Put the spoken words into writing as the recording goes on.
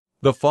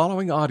The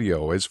following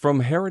audio is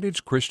from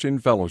Heritage Christian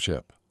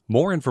Fellowship.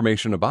 More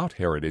information about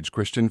Heritage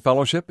Christian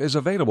Fellowship is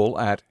available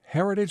at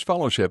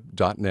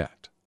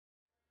heritagefellowship.net.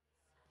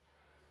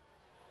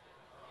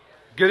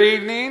 Good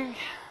evening.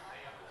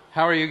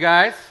 How are you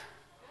guys?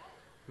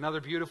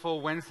 Another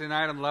beautiful Wednesday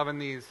night. I'm loving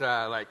these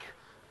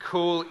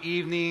cool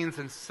evenings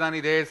and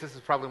sunny days. This is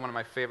probably one of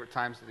my favorite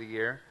times of the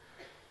year.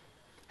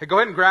 Hey, go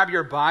ahead and grab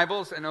your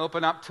Bibles and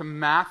open up to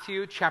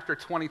Matthew chapter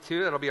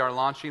 22. That'll be our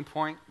launching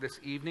point this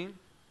evening.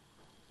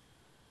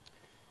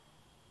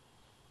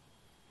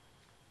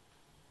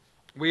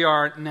 We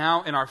are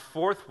now in our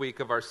fourth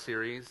week of our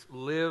series,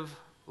 Live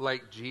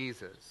Like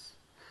Jesus.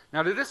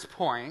 Now, to this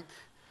point,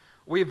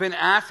 we've been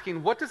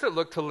asking, what does it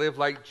look to live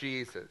like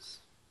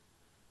Jesus?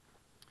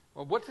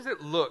 Well, what does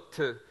it look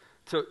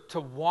to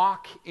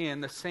walk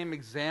in the same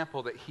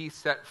example that he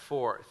set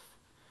forth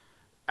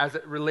as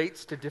it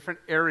relates to different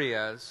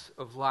areas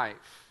of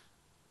life?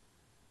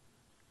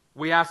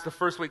 We asked the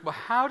first week, well,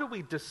 how do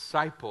we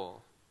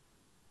disciple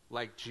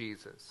like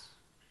Jesus?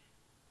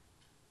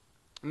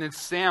 And then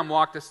Sam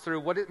walked us through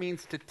what it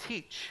means to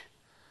teach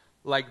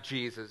like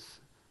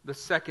Jesus the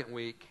second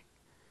week.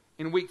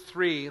 In week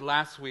 3,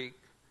 last week,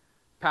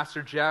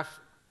 Pastor Jeff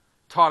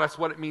taught us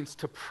what it means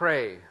to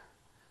pray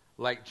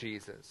like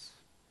Jesus.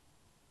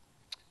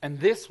 And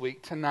this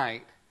week,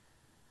 tonight,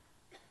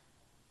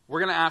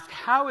 we're going to ask,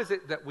 how is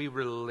it that we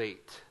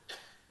relate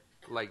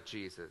like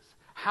Jesus?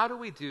 How do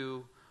we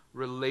do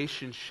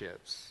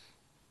relationships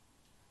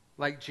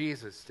like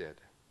Jesus did?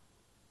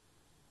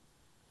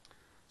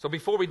 So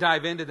before we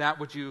dive into that,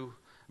 would you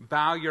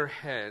bow your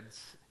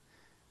heads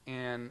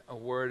in a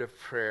word of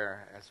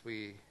prayer as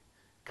we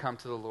come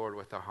to the Lord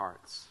with our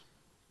hearts?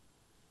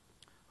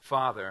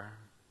 Father,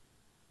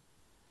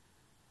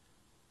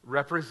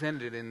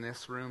 represented in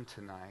this room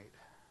tonight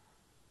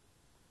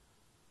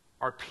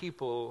are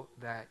people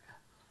that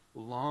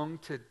long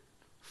to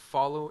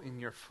follow in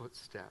your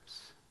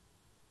footsteps,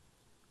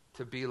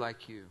 to be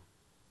like you.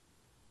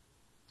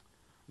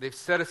 They've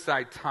set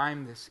aside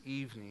time this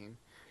evening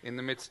in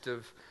the midst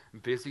of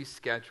busy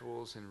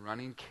schedules and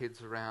running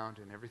kids around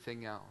and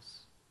everything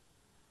else,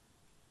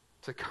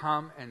 to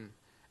come and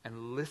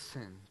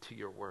listen to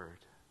your word,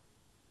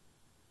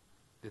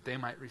 that they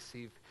might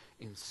receive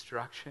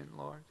instruction,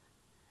 Lord,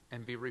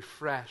 and be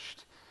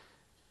refreshed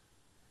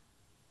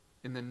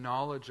in the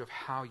knowledge of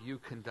how you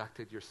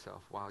conducted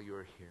yourself while you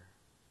were here.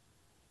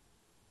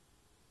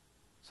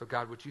 So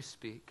God, would you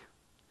speak?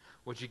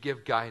 Would you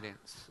give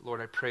guidance?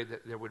 Lord, I pray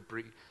that there would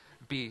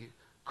be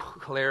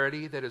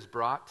clarity that is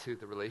brought to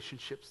the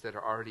relationships that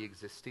are already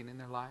existing in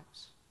their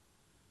lives.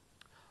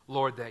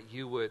 Lord, that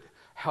you would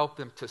help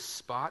them to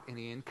spot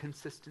any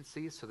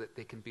inconsistencies so that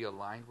they can be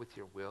aligned with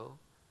your will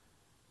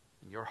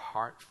and your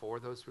heart for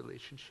those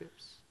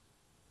relationships.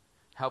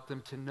 Help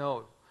them to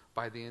know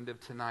by the end of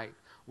tonight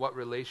what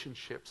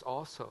relationships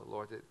also,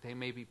 Lord, that they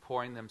may be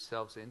pouring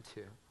themselves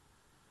into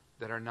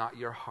that are not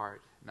your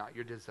heart, not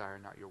your desire,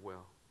 not your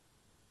will.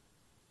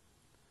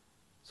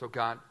 So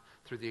God,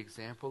 through the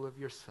example of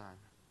your Son,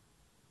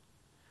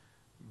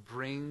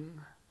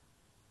 bring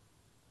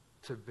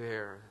to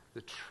bear the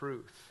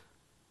truth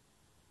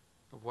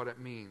of what it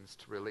means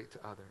to relate to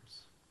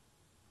others,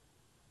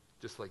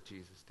 just like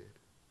Jesus did.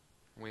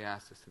 And we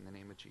ask this in the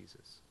name of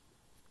Jesus.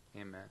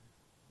 Amen.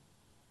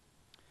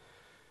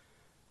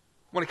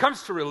 When it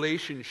comes to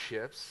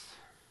relationships,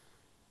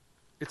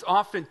 it's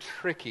often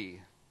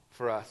tricky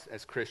for us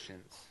as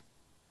Christians.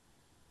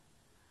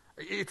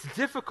 It's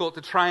difficult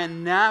to try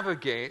and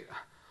navigate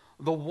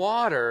the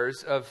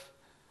waters of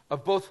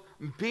both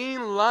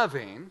being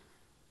loving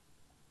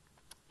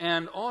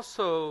and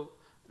also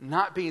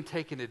not being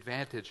taken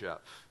advantage of.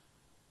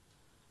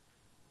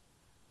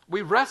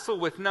 We wrestle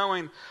with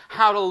knowing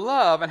how to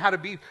love and how to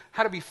be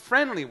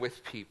friendly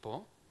with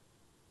people,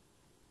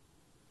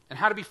 and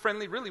how to be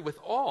friendly really with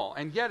all.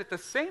 And yet at the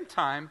same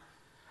time,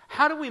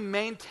 how do we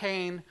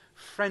maintain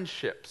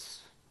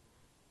friendships?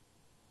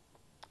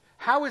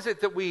 How is it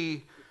that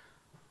we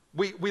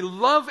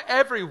love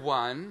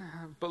everyone,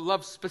 but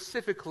love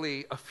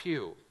specifically a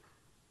few?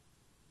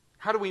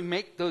 How do we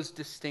make those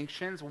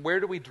distinctions? Where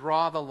do we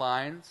draw the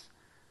lines?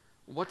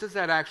 What does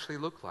that actually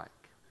look like?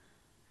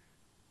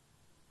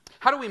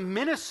 How do we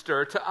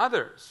minister to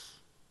others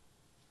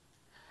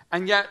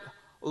and yet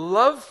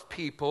love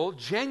people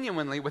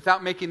genuinely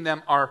without making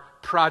them our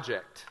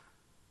project?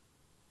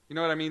 You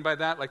know what I mean by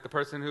that? Like the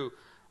person who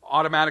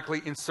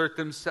automatically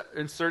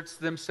inserts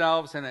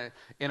themselves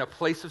in a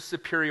place of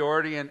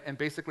superiority and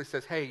basically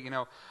says, hey, you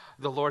know,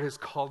 the Lord has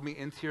called me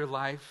into your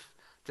life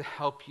to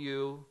help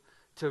you,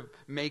 to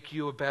make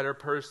you a better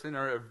person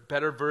or a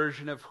better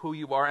version of who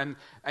you are. And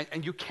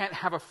you can't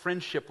have a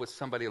friendship with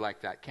somebody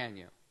like that, can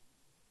you?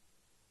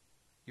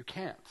 You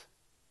can't.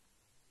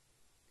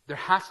 There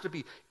has to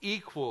be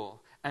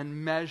equal and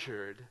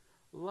measured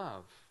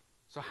love.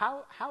 So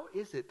how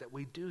is it that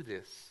we do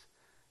this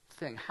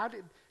thing? How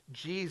did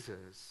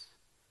Jesus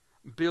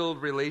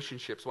build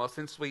relationships? Well,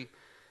 since we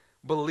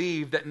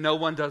believe that no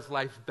one does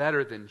life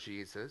better than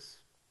Jesus,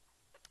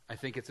 I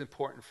think it's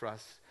important for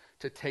us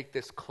to take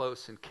this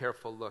close and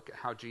careful look at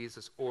how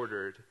Jesus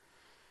ordered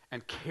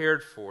and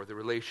cared for the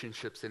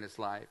relationships in his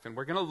life. And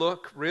we're going to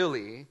look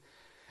really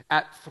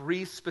at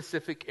three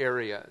specific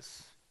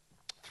areas,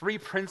 three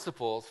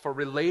principles for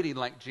relating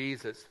like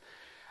Jesus.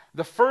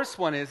 The first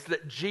one is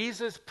that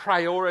Jesus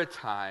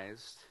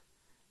prioritized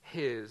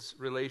his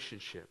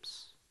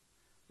relationships.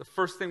 The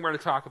first thing we're going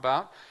to talk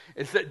about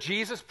is that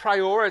Jesus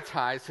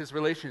prioritized his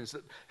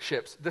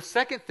relationships. The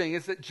second thing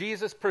is that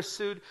Jesus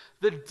pursued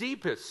the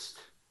deepest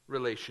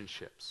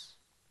relationships.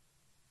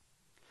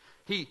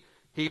 He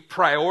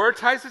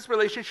prioritized his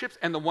relationships,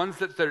 and the ones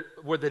that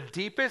were the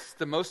deepest,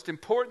 the most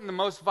important, the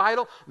most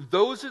vital,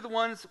 those are the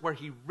ones where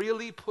he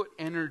really put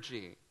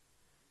energy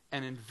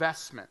and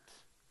investment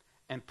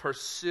and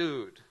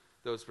pursued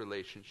those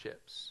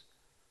relationships.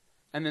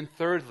 And then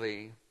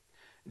thirdly,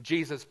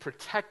 Jesus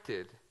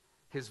protected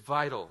his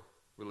vital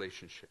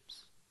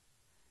relationships.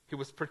 He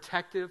was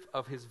protective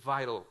of his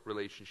vital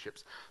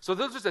relationships. So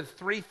those are the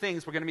three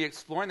things we're going to be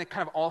exploring. They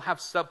kind of all have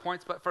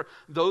subpoints, but for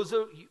those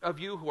of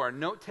you who are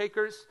note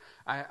takers,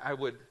 I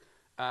would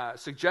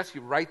suggest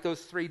you write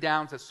those three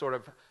down as sort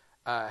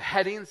of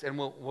headings, and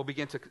we'll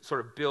begin to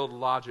sort of build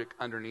logic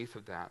underneath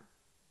of that.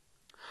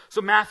 So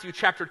Matthew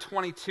chapter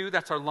 22,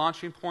 that's our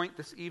launching point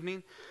this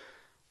evening.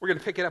 We're going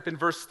to pick it up in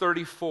verse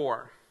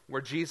 34,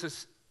 where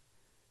Jesus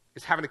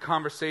is having a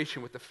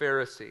conversation with the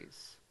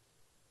Pharisees.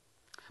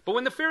 But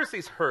when the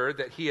Pharisees heard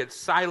that he had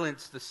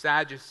silenced the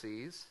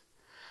Sadducees,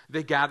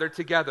 they gathered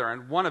together,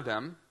 and one of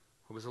them,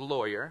 who was a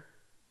lawyer,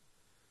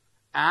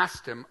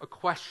 asked him a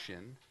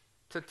question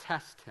to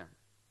test him.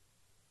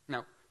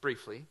 Now,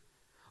 briefly,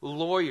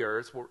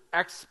 lawyers were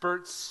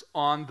experts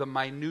on the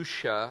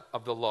minutiae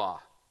of the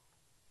law.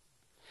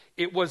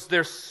 It was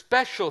their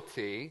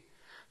specialty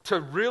to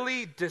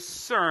really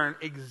discern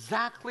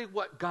exactly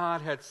what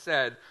God had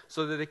said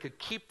so that they could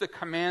keep the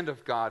command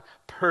of God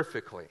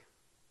perfectly.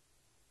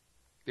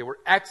 They were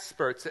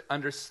experts at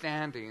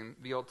understanding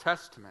the Old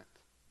Testament.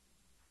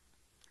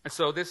 And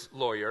so this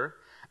lawyer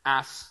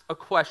asks a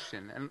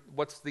question. And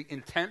what's the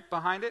intent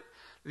behind it?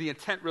 The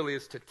intent really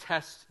is to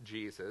test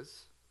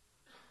Jesus.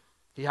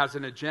 He has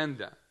an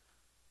agenda.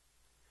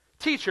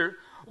 Teacher,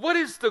 what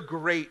is the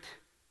great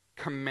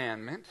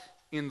commandment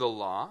in the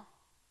law?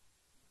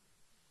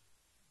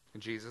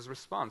 And Jesus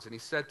responds, and he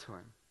said to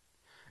him,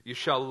 you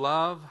shall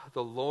love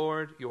the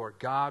Lord your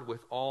God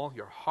with all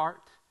your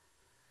heart,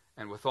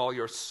 and with all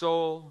your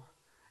soul,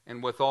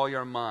 and with all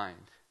your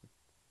mind.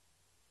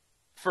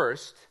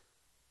 First,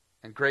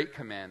 and great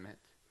commandment,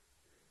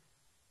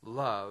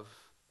 love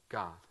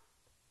God.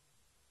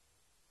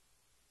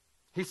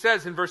 He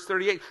says in verse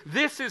 38,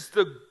 this is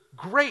the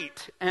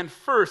great and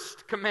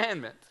first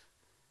commandment.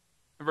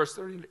 In verse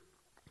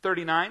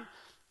 39,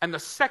 and the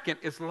second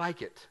is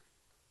like it.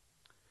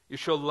 You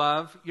shall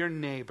love your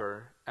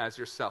neighbor as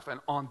yourself. And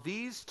on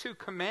these two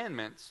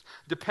commandments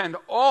depend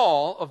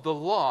all of the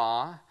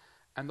law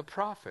and the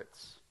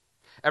prophets.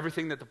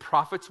 Everything that the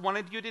prophets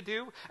wanted you to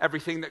do,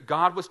 everything that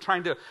God was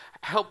trying to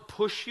help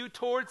push you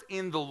towards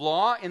in the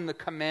law, in the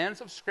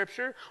commands of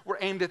Scripture, were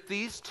aimed at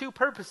these two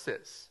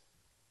purposes.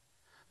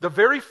 The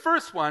very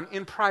first one,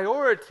 in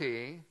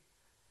priority,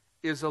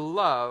 is a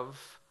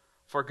love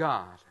for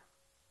God.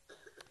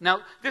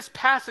 Now, this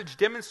passage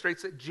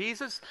demonstrates that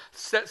Jesus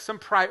set some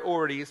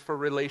priorities for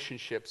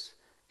relationships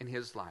in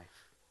his life.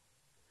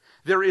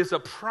 There is a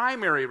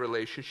primary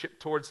relationship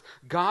towards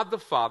God the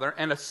Father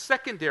and a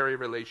secondary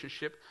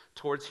relationship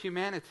towards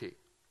humanity.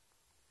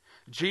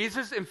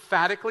 Jesus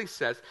emphatically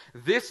says,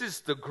 this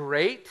is the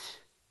great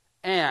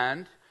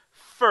and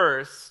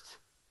first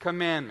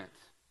commandment.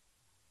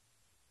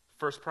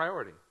 First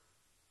priority.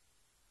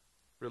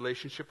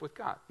 Relationship with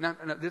God. Now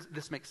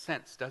this makes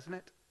sense, doesn't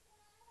it?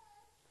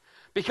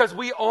 Because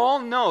we all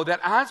know that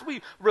as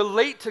we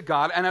relate to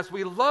God and as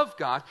we love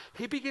God,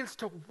 he begins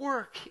to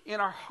work in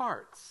our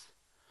hearts.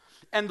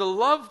 And the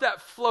love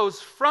that flows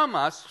from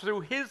us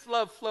through his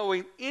love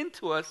flowing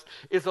into us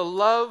is a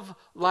love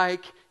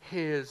like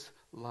his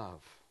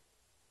love.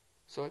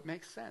 So it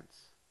makes sense.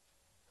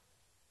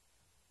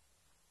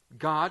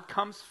 God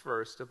comes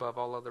first above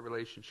all other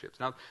relationships.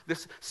 Now,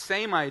 this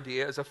same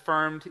idea is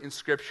affirmed in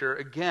Scripture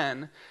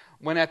again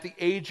when at the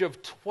age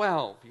of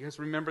 12, you guys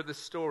remember the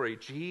story,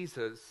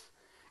 Jesus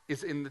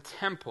is in the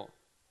temple.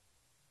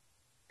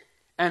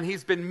 And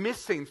he's been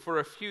missing for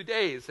a few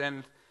days,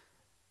 and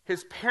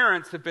his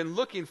parents have been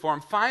looking for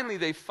him. Finally,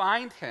 they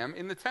find him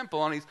in the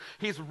temple, and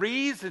he's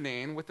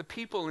reasoning with the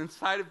people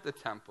inside of the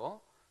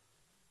temple,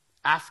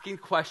 asking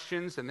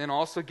questions and then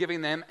also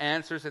giving them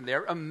answers, and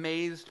they're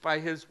amazed by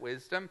his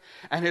wisdom.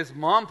 And his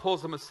mom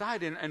pulls him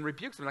aside and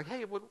rebukes him, like,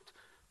 hey,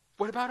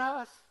 what about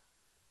us?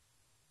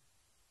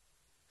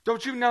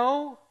 Don't you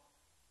know?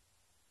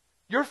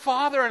 Your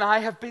father and I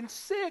have been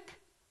sick.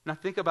 Now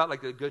think about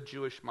like a good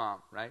Jewish mom,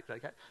 right?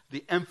 Like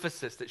the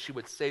emphasis that she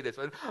would say this.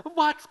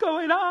 What's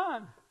going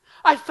on?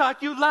 I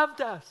thought you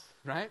loved us,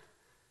 right?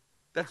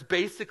 That's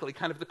basically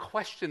kind of the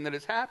question that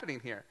is happening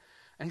here.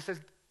 And he says,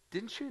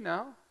 didn't you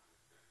know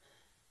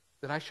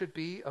that I should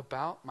be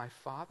about my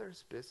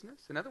Father's business?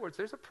 In other words,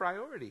 there's a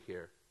priority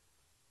here.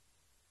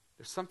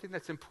 there's something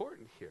that's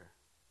important here.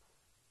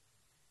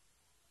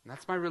 And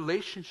that's my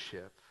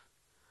relationship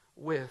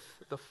with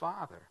the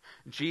Father.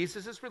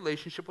 Jesus'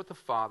 relationship with the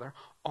Father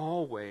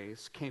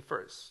always came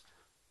first.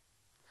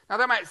 Now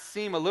that might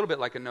seem a little bit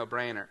like a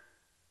no-brainer.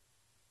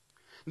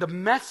 The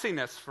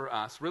messiness for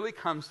us really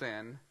comes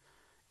in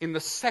the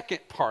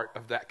second part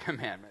of that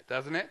commandment,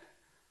 doesn't it?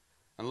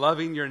 And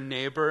loving your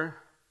neighbor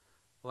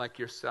like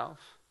yourself.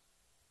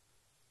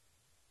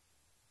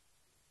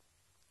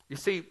 You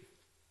see,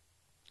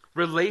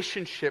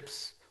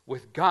 relationships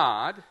with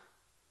God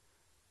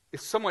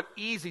is somewhat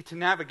easy to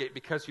navigate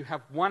because you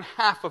have one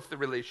half of the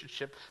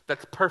relationship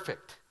that's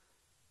perfect.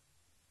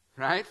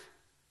 Right?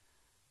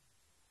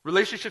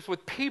 Relationships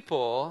with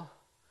people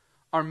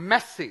are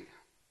messy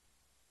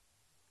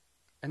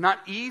and not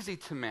easy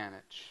to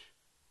manage.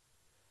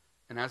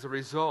 And as a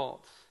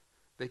result,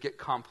 they get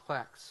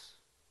complex.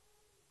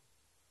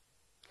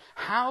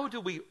 How do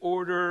we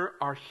order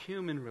our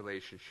human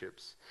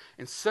relationships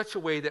in such a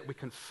way that we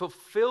can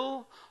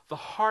fulfill the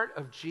heart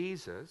of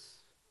Jesus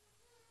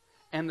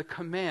and the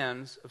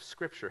commands of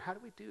Scripture? How do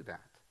we do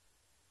that?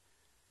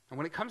 And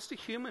when it comes to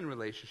human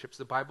relationships,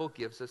 the Bible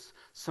gives us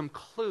some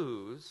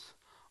clues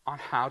on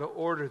how to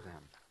order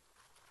them.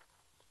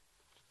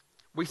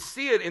 We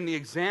see it in the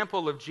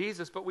example of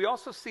Jesus, but we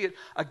also see it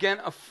again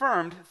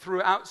affirmed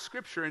throughout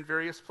Scripture in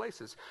various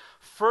places.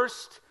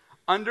 First,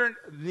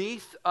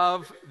 underneath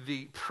of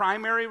the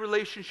primary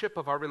relationship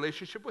of our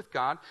relationship with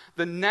God,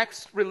 the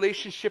next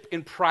relationship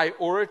in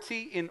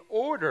priority in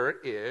order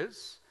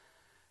is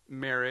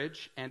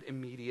marriage and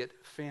immediate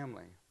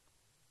family.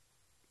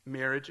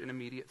 Marriage and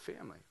immediate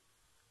family.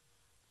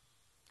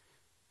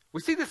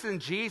 We see this in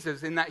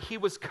Jesus in that he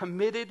was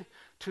committed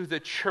to the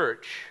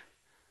church,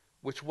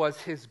 which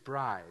was his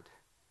bride,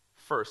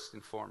 first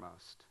and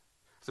foremost.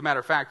 As a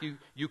matter of fact,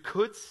 you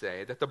could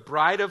say that the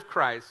bride of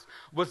Christ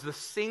was the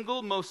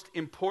single most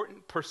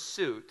important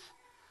pursuit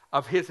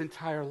of his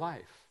entire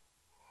life.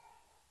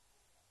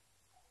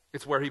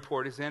 It's where he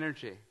poured his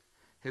energy,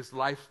 his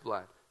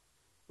lifeblood.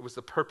 It was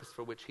the purpose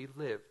for which he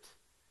lived,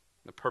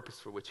 the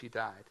purpose for which he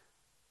died.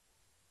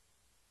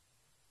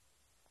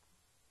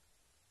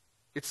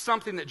 It's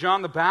something that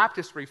John the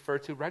Baptist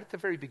referred to right at the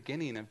very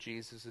beginning of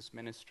Jesus'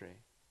 ministry.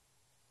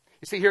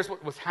 You see, here's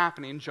what was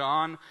happening.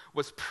 John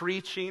was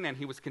preaching and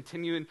he was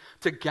continuing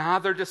to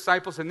gather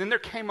disciples. And then there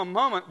came a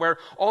moment where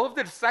all of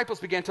the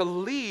disciples began to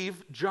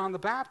leave John the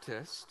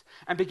Baptist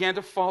and began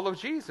to follow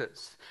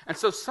Jesus. And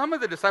so some of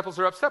the disciples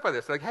are upset by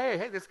this. Like,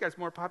 hey, this guy's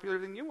more popular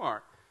than you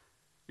are.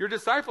 Your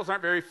disciples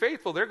aren't very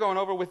faithful. They're going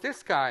over with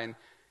this guy.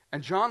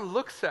 And John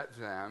looks at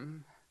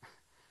them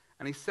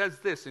and he says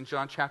this in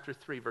John chapter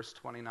 3, verse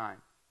 29.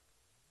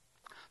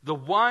 The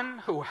one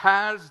who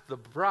has the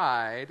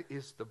bride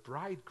is the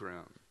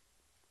bridegroom.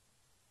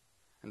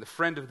 And the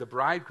friend of the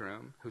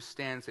bridegroom who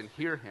stands and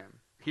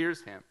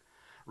hears him,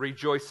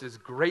 rejoices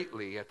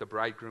greatly at the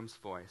bridegroom's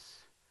voice.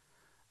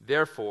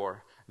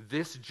 Therefore,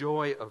 this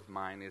joy of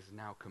mine is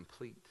now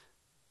complete.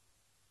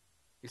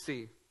 You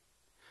see,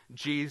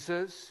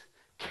 Jesus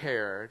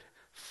cared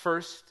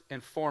first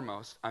and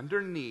foremost,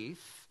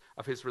 underneath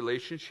of his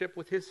relationship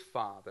with his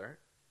Father,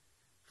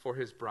 for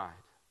his bride.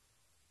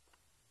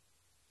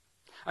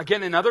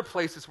 Again, in other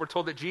places, we're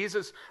told that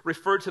Jesus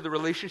referred to the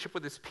relationship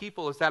with his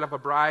people as that of a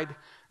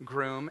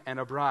bridegroom and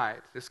a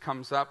bride. This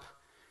comes up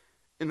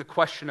in the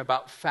question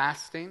about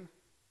fasting.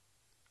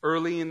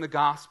 Early in the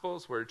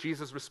Gospels, where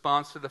Jesus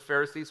responds to the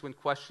Pharisees when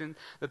questioned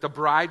that the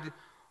bride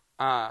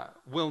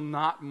will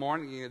not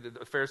mourn. You know,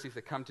 the Pharisees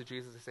that come to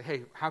Jesus, they say,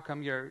 hey, how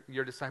come your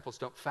disciples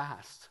don't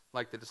fast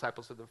like the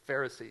disciples of the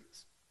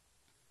Pharisees?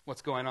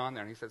 What's going on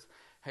there? And he says,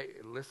 hey,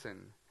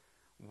 listen,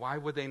 why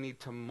would they need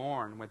to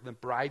mourn when the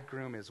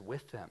bridegroom is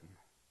with them?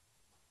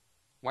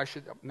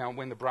 Now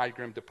when the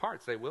bridegroom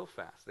departs, they will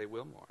fast, they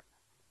will mourn.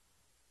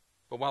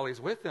 But while he's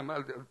with them,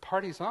 the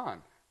party's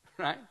on,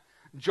 right?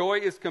 Joy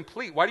is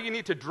complete. Why do you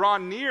need to draw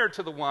near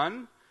to the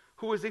one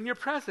who is in your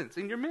presence,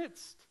 in your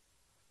midst?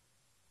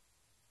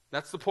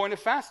 That's the point of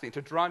fasting,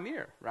 to draw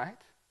near,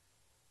 right?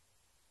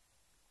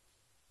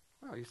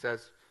 Well, he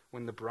says,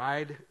 when the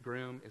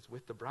bridegroom is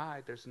with the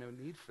bride, there's no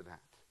need for that.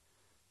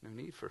 No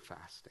need for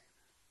fasting.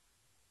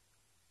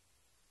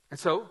 And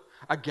so,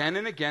 again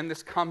and again,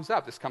 this comes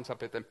up. This comes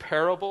up in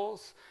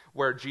parables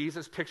where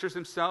Jesus pictures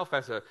himself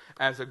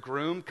as a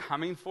groom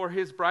coming for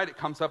his bride. It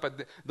comes up at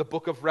the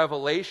book of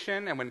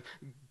Revelation, and when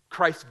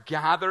Christ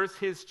gathers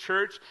his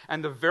church,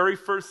 and the very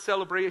first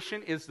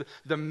celebration is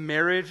the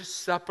marriage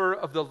supper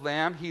of the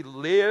Lamb. He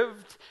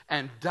lived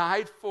and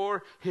died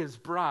for his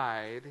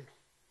bride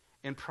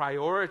in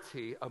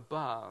priority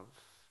above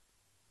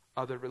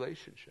other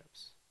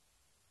relationships.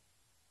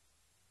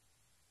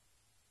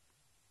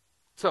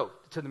 So,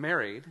 to the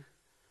married,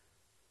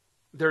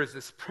 there is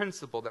this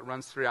principle that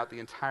runs throughout the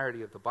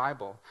entirety of the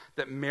Bible,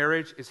 that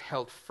marriage is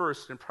held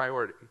first in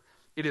priority.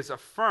 It is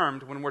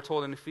affirmed when we're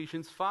told in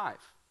Ephesians 5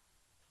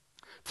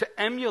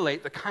 to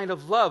emulate the kind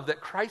of love that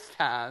Christ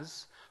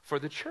has for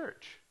the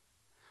church.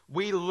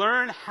 We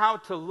learn how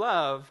to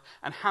love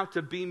and how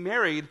to be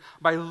married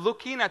by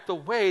looking at the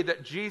way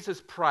that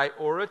Jesus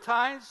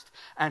prioritized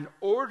and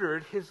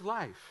ordered his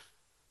life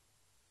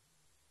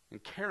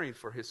and caring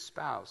for his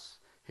spouse,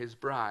 his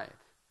bride,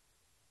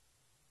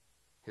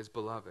 his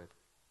beloved.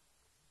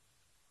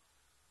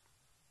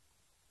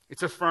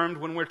 It's affirmed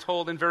when we're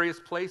told in various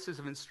places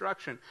of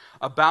instruction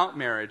about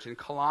marriage in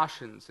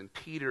Colossians and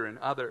Peter and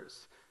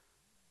others.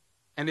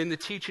 And in the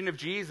teaching of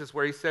Jesus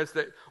where he says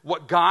that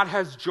what God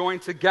has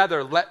joined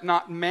together, let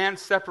not man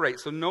separate.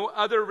 So no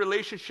other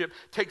relationship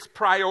takes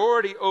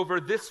priority over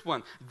this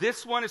one.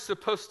 This one is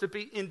supposed to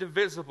be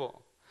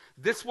indivisible.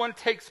 This one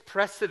takes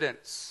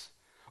precedence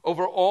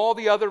over all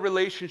the other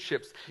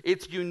relationships.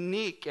 It's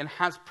unique and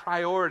has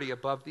priority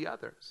above the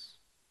others.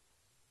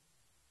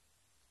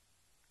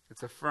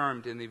 It's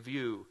affirmed in the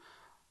view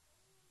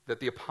that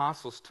the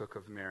apostles took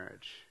of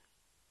marriage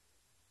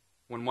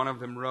when one of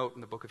them wrote in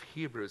the book of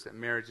Hebrews that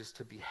marriage is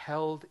to be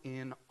held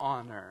in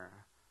honor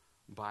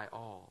by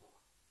all.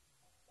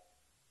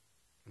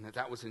 And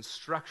that was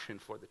instruction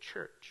for the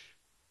church.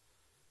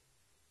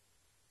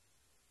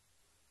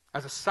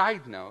 As a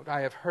side note,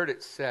 I have heard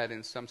it said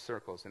in some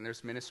circles, and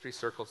there's ministry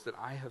circles that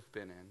I have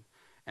been in,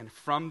 and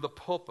from the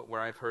pulpit where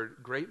I've heard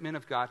great men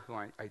of God who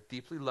I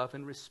deeply love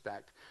and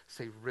respect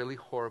say really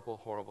horrible,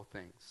 horrible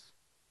things.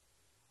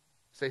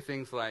 Say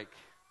things like,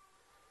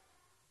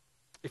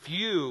 if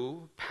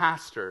you,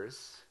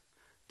 pastors,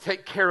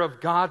 take care of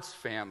God's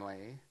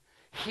family,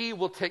 he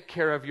will take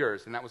care of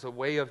yours. And that was a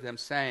way of them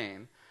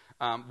saying,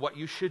 what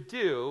you should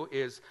do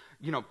is,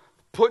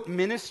 put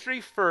ministry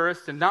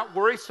first and not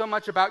worry so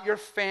much about your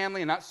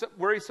family and not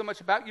worry so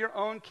much about your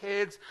own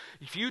kids.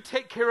 If you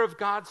take care of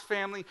God's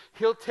family,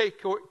 he'll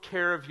take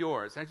care of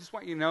yours. And I just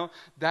want you to know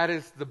that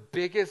is the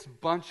biggest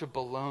bunch of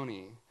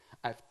baloney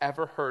I've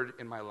ever heard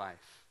in my life.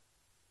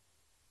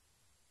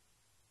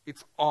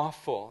 It's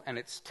awful and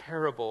it's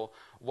terrible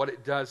what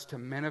it does to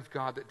men of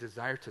God that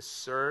desire to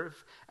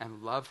serve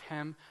and love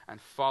him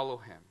and follow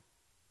him.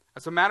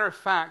 As a matter of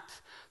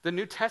fact, the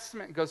New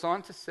Testament goes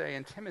on to say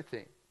in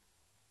Timothy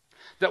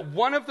that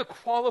one of the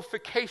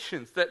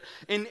qualifications that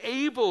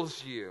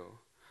enables you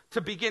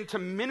to begin to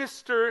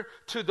minister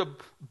to the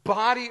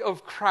body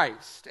of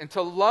Christ and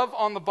to love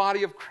on the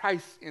body of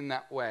Christ in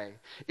that way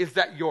is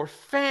that your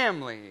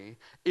family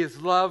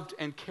is loved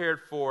and cared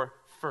for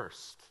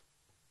first.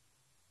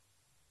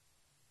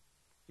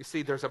 You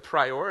see, there's a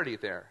priority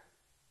there.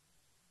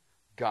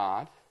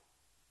 God,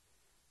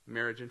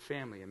 marriage and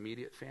family,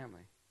 immediate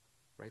family.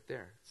 Right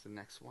there. It's the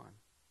next one.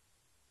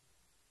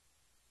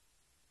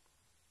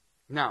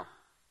 Now,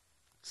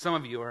 some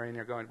of you are in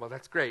here going, well,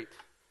 that's great,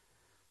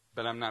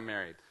 but I'm not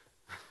married.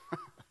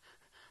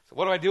 So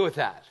what do I do with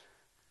that?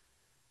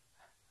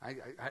 I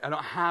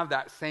don't have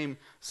that same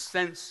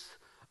sense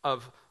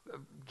of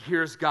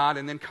here's God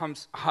and then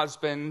comes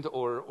husband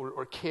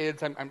or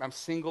kids. I'm a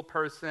single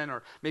person,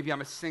 or maybe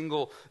I'm a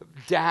single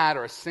dad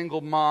or a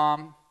single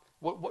mom.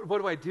 What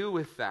do I do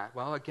with that?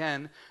 Well,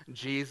 again,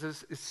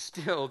 Jesus is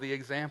still the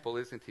example,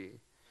 isn't he?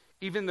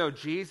 Even though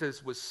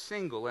Jesus was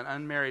single and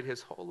unmarried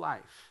his whole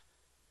life,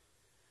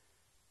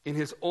 in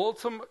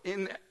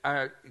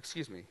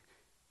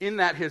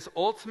that his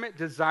ultimate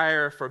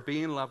desire for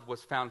being loved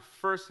was found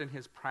first in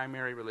his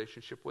primary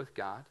relationship with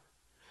God.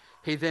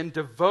 He then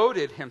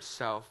devoted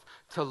himself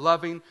to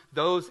loving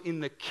those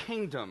in the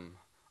kingdom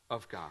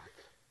of God.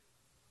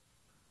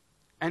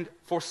 And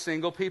for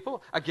single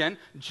people, again,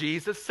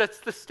 Jesus sets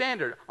the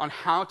standard on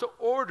how to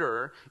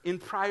order in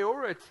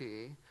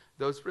priority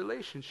those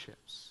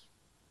relationships.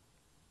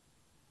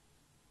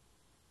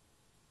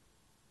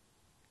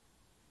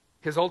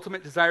 His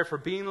ultimate desire for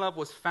being loved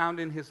was found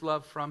in his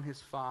love from his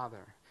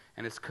Father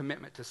and his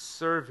commitment to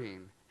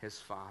serving his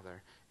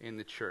Father in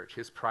the church.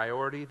 His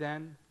priority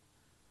then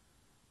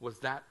was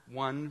that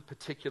one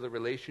particular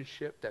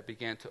relationship that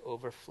began to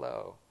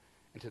overflow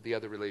into the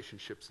other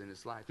relationships in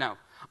his life. Now,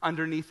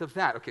 underneath of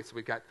that, okay, so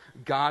we've got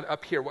God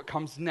up here. What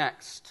comes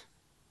next?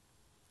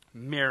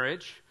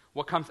 Marriage.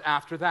 What comes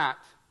after that?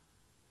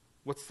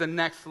 What's the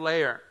next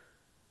layer?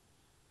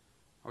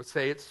 I would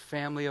say it's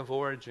family of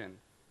origin.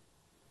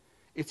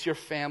 It's your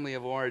family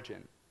of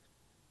origin.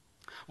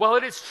 Well,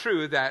 it is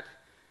true that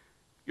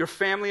your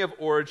family of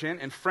origin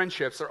and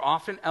friendships are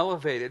often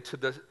elevated to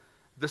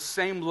the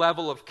same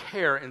level of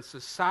care in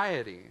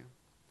society.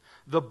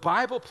 The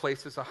Bible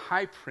places a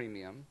high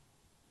premium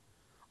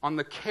on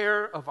the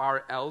care of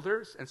our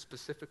elders and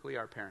specifically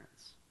our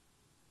parents.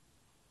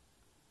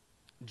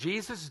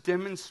 Jesus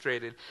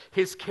demonstrated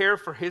his care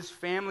for his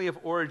family of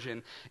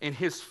origin in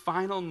his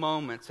final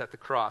moments at the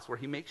cross, where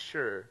he makes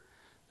sure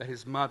that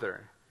his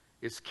mother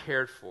is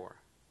cared for.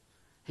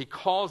 He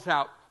calls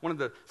out one of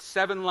the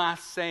 7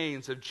 last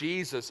sayings of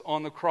Jesus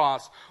on the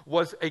cross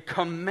was a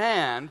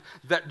command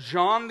that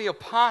John the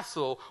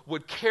Apostle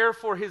would care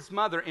for his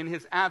mother in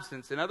his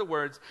absence. In other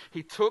words,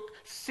 he took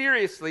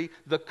seriously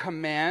the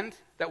command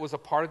that was a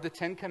part of the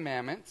 10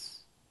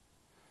 Commandments.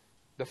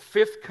 The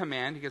 5th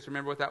command, you guys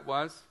remember what that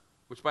was?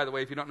 Which, by the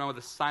way, if you don't know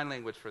the sign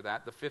language for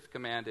that, the 5th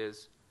command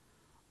is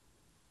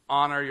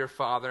honor your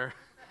father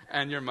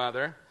and your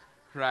mother.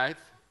 right?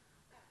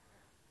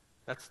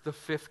 That's the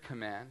fifth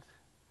command.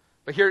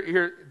 But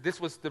this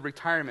was the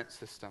retirement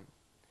system.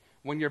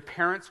 When your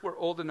parents were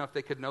old enough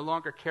they could no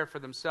longer care for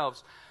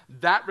themselves,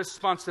 that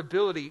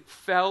responsibility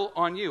fell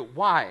on you.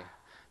 Why?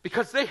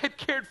 Because they had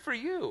cared for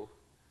you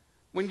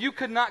when you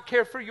could not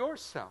care for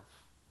yourself.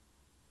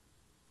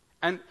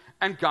 And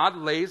God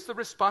lays the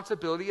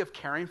responsibility of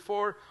caring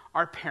for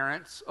our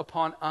parents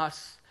upon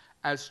us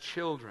as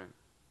children.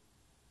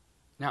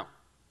 Now,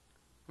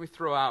 let me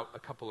throw out a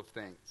couple of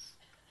things.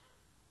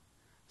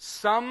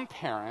 Some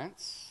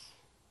parents,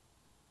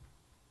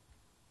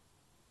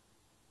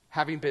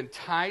 having been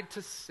tied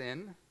to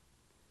sin,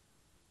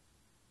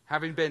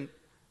 having been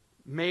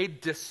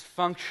made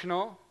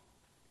dysfunctional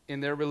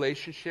in their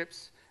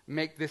relationships,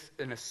 make this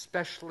an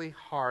especially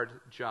hard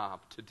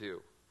job to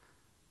do.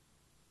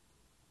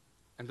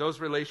 And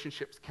those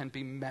relationships can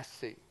be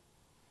messy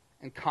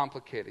and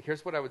complicated.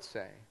 Here's what I would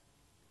say.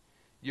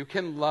 You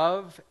can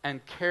love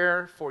and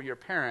care for your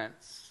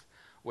parents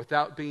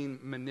without being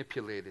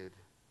manipulated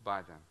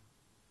by them.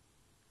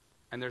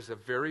 And there's a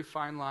very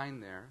fine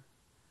line there,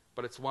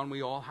 but it's one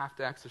we all have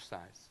to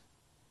exercise.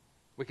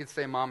 We can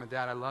say, Mom and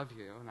Dad, I love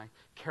you, and I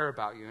care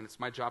about you, and it's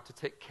my job to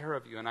take care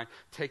of you, and I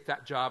take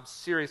that job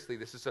seriously.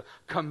 This is a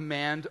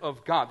command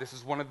of God. This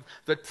is one of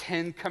the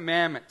 10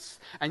 commandments.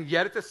 And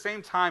yet at the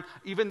same time,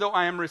 even though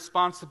I am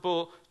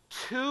responsible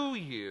to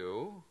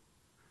you,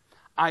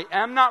 I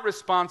am not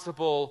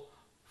responsible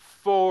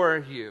for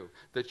you.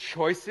 The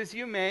choices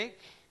you make,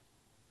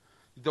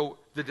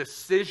 the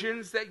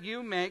decisions that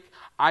you make,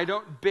 I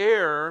don't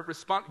bear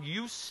response.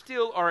 You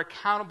still are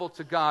accountable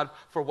to God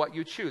for what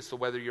you choose. So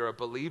whether you're a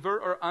believer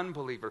or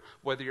unbeliever,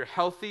 whether you're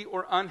healthy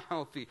or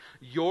unhealthy,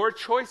 your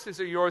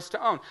choices are yours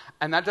to own.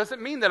 And that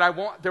doesn't mean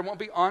that there won't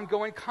be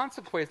ongoing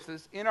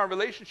consequences in our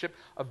relationship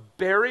of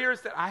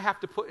barriers that I have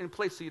to put in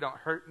place so you don't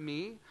hurt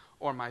me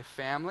or my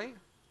family.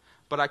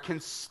 But I can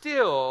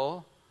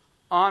still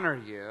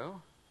honor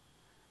you,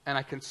 and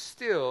I can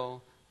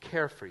still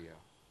care for you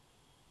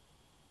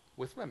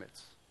with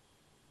limits.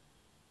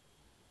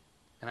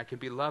 And I can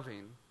be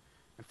loving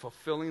and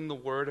fulfilling the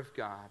Word of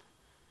God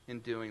in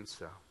doing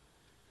so.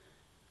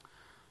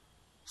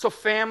 So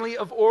family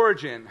of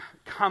origin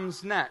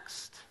comes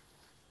next.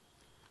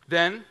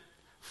 Then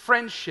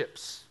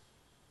friendships.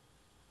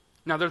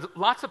 Now there's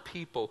lots of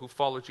people who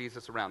follow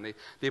Jesus around.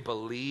 They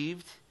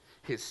believed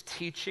his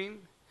teaching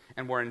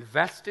and were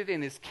invested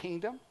in his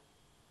kingdom.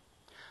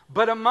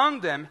 But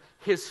among them,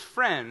 his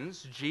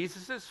friends,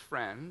 Jesus'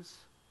 friends,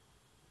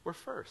 were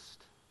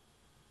first.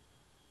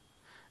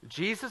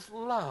 Jesus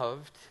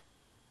loved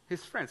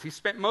his friends. He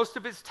spent most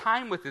of his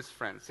time with his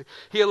friends.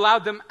 He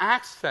allowed them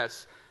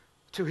access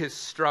to his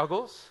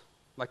struggles,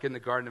 like in the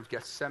Garden of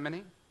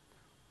Gethsemane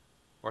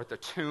or at the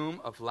tomb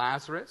of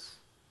Lazarus.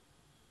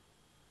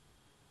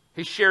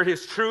 He shared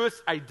his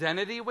truest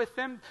identity with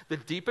them, the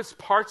deepest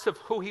parts of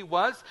who he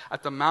was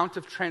at the Mount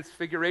of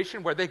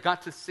Transfiguration, where they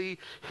got to see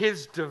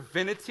his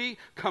divinity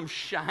come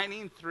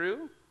shining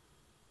through.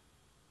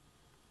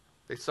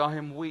 They saw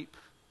him weep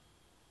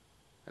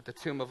at the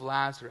tomb of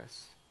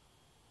Lazarus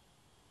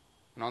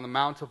and on the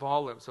Mount of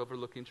Olives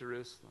overlooking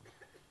Jerusalem.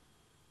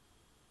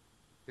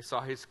 They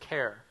saw his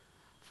care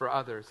for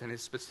others and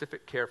his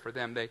specific care for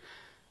them. They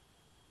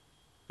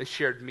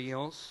shared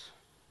meals,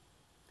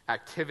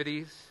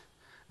 activities,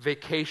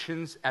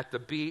 vacations at the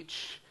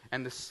beach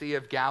and the Sea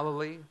of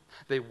Galilee.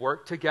 They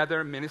worked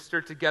together,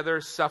 ministered together,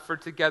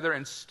 suffered together,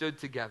 and stood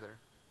together.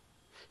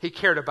 He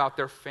cared about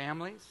their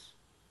families.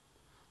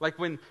 Like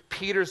when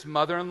Peter's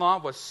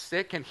mother-in-law was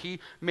sick and he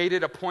made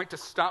it a point to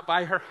stop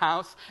by her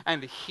house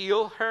and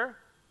heal her.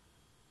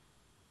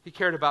 He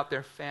cared about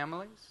their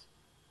families.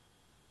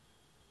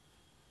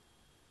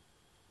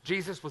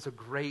 Jesus was a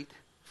great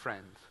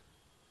friend.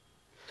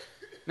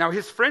 Now,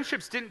 his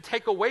friendships didn't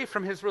take away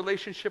from his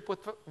relationship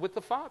with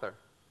the Father.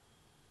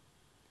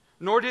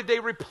 Nor did they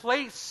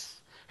replace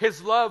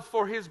his love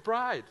for his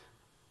bride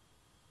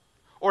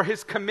or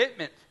his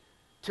commitment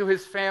to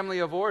his family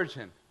of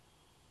origin.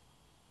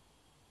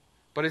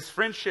 But his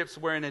friendships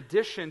were in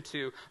addition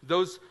to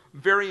those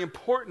very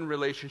important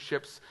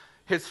relationships.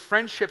 His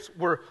friendships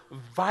were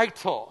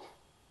vital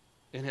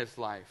in his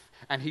life.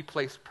 And he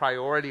placed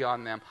priority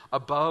on them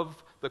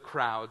above the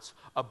crowds,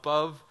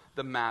 above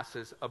the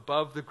masses,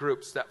 above the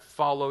groups that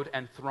followed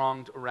and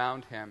thronged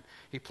around him.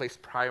 He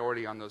placed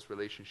priority on those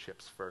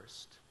relationships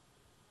first.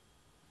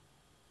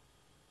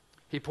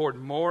 He poured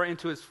more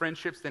into his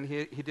friendships than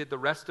he did the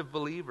rest of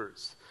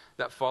believers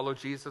that followed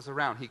Jesus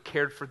around. He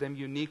cared for them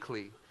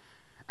uniquely.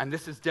 And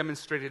this is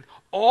demonstrated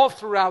all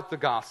throughout the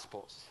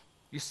Gospels.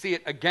 You see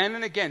it again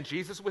and again,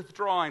 Jesus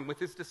withdrawing with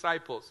his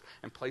disciples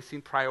and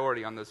placing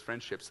priority on those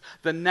friendships.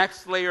 The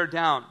next layer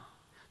down,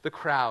 the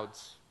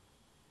crowds.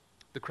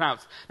 The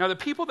crowds. Now, the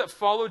people that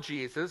followed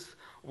Jesus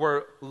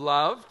were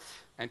loved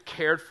and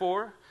cared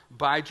for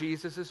by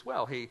Jesus as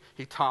well. He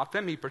taught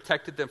them, he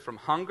protected them from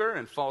hunger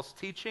and false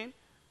teaching.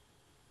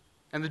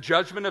 And the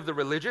judgment of the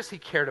religious, he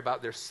cared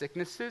about their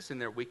sicknesses and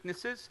their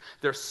weaknesses,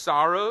 their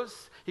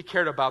sorrows. He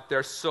cared about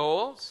their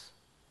souls.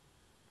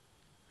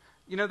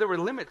 You know, there were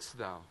limits,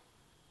 though.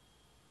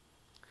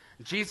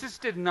 Jesus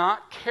did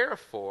not care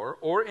for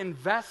or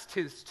invest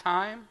his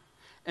time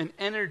and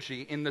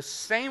energy in the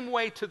same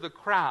way to the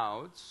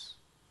crowds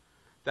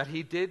that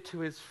he did to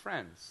his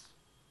friends.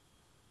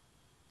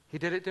 He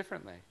did it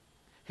differently.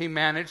 He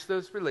managed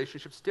those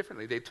relationships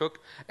differently. They took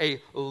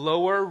a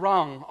lower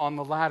rung on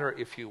the ladder,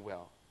 if you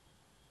will.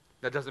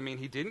 That doesn't mean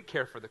he didn't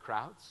care for the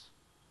crowds.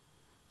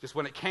 Just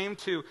when it came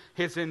to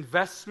his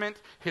investment,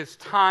 his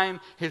time,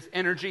 his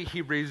energy,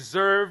 he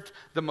reserved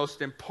the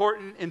most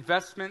important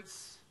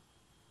investments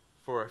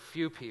for a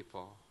few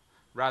people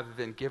rather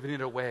than giving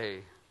it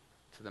away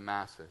to the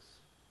masses.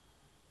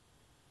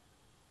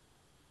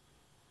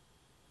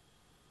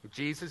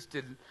 Jesus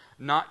did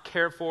not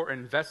care for or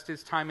invest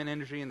his time and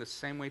energy in the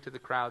same way to the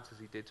crowds as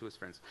he did to his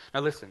friends. Now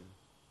listen,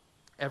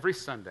 every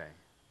Sunday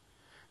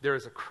there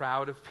is a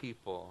crowd of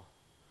people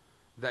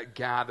that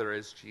gather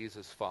as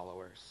Jesus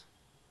followers.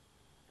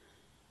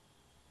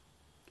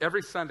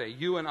 Every Sunday,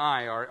 you and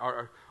I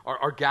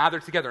are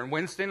gathered together. And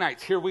Wednesday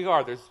nights, here we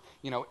are. There's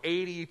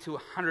 80 to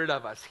 100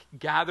 of us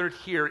gathered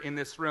here in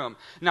this room.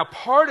 Now,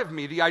 part of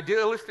me, the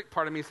idealistic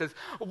part of me says,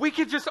 we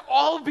could just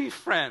all be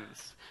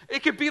friends.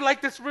 It could be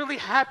like this really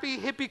happy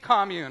hippie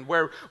commune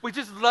where we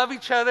just love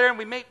each other and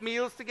we make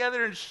meals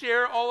together and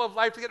share all of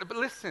life together. But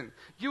listen,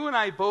 you and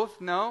I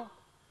both know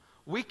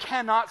we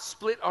cannot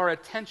split our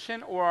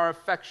attention or our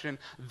affection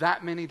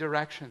that many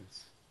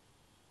directions.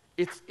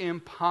 It's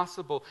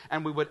impossible,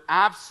 and we would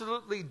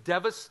absolutely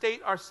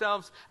devastate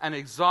ourselves and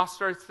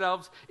exhaust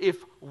ourselves if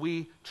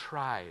we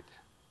tried.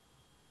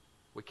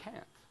 We can't.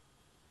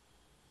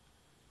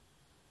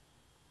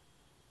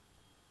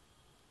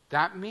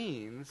 That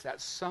means, at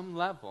some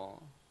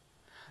level,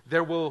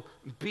 there will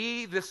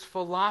be this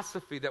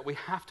philosophy that we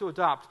have to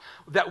adopt,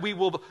 that we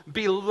will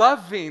be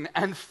loving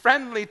and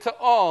friendly to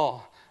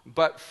all,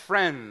 but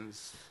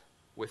friends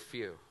with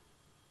few.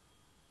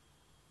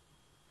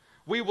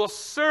 We will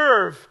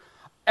serve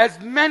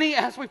as many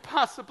as we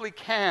possibly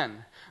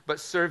can, but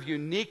serve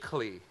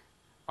uniquely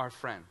our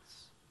friends.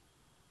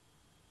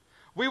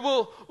 We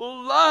will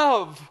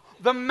love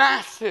the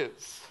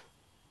masses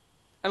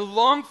and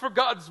long for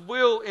God's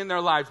will in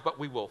their lives, but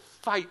we will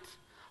fight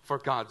for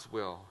God's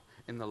will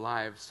in the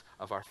lives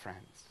of our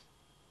friends.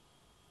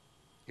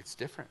 It's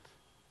different.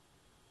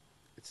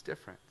 It's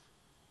different.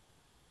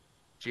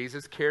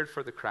 Jesus cared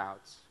for the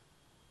crowds.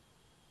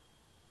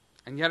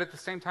 And yet at the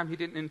same time, he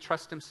didn't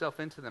entrust himself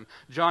into them.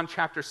 John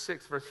chapter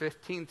 6, verse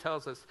 15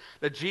 tells us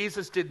that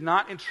Jesus did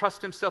not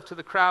entrust himself to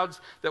the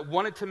crowds that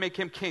wanted to make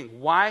him king.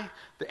 Why?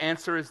 The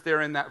answer is there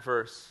in that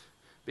verse.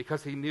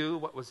 Because he knew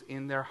what was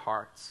in their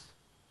hearts.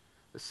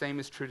 The same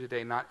is true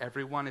today. Not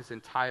everyone is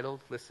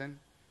entitled. Listen,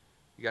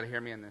 you got to hear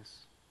me in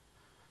this.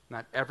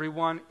 Not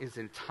everyone is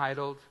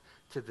entitled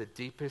to the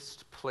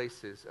deepest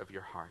places of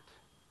your heart.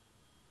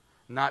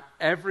 Not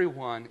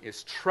everyone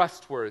is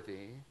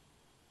trustworthy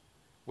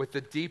with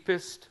the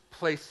deepest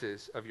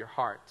places of your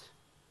heart.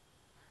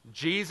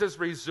 Jesus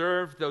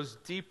reserved those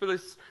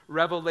deepest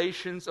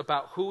revelations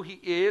about who he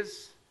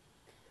is,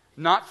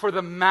 not for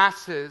the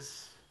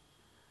masses,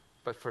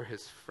 but for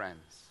his friends.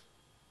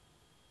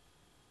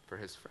 For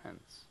his friends.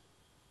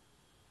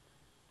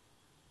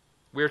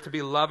 We are to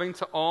be loving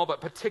to all, but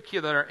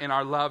particular in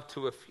our love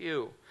to a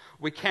few.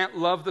 We can't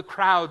love the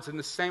crowds in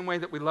the same way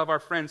that we love our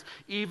friends.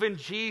 Even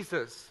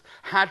Jesus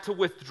had to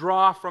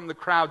withdraw from the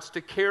crowds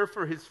to care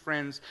for his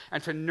friends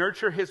and to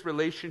nurture his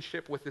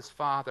relationship with his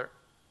Father,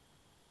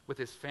 with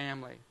his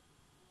family,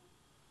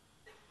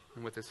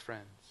 and with his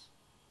friends.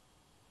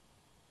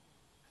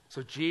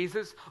 So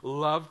Jesus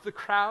loved the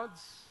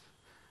crowds,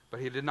 but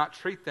he did not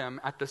treat them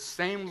at the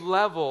same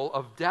level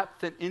of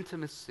depth and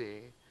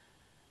intimacy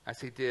as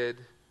he did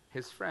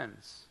his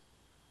friends,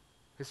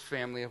 his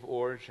family of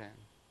origin,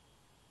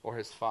 or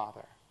his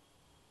father,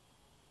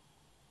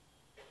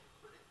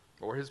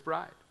 or his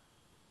bride.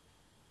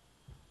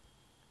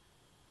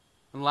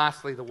 And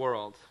lastly, the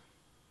world.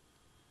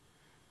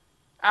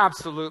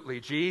 Absolutely,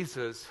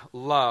 Jesus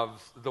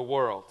loves the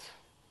world.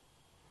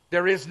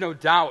 There is no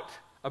doubt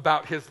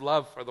about his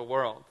love for the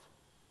world.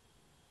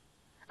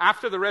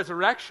 After the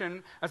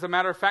resurrection, as a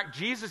matter of fact,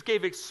 Jesus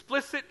gave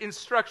explicit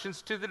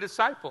instructions to the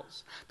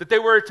disciples that they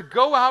were to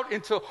go out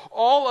into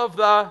all of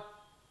the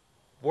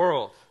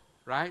world,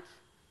 right?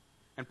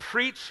 And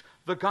preach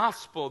the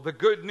gospel, the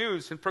good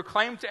news, and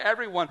proclaim to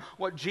everyone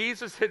what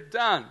Jesus had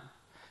done.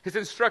 His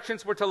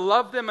instructions were to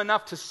love them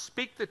enough to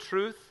speak the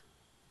truth,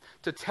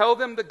 to tell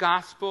them the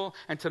gospel,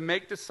 and to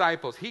make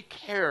disciples. He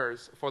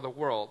cares for the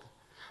world.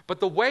 But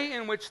the way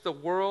in which the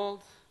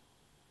world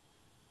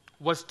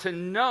was to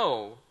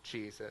know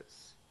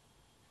Jesus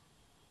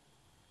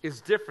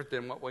is different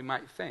than what we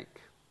might think.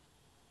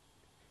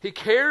 He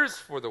cares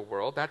for the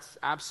world, that's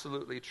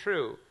absolutely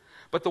true.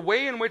 But the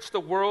way in which the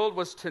world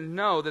was to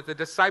know that the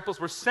disciples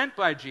were sent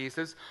by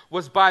Jesus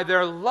was by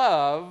their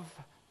love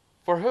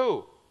for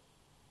who?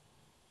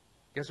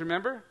 You guys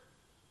remember?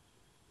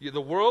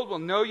 The world will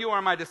know you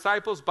are my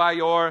disciples by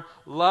your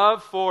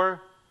love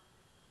for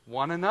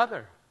one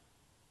another.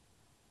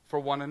 For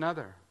one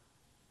another.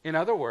 In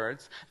other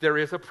words, there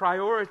is a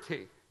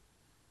priority,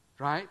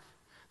 right?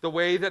 The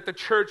way that the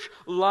church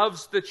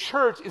loves the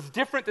church is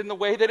different than the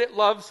way that it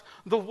loves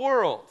the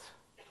world.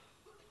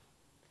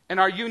 And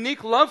our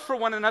unique love for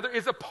one another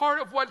is a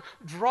part of what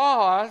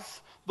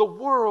draws the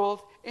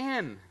world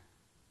in.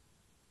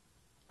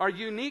 Our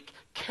unique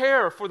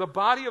care for the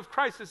body of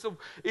Christ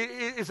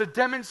is a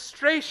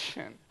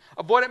demonstration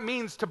of what it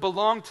means to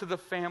belong to the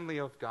family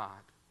of God.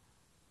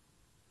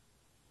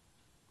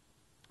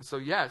 So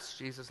yes,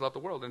 Jesus loved the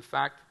world. In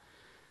fact,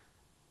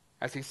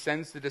 as he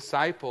sends the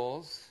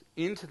disciples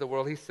into the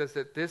world, he says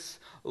that this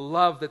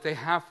love that they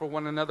have for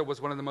one another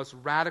was one of the most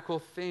radical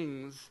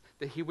things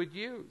that he would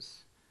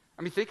use.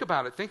 I mean, think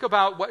about it. Think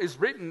about what is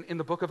written in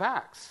the book of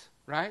Acts,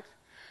 right?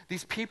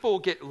 These people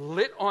get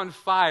lit on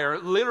fire,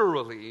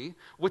 literally,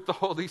 with the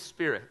Holy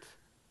Spirit.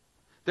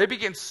 They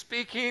begin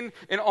speaking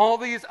in all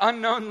these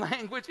unknown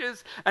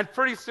languages, and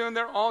pretty soon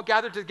they're all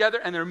gathered together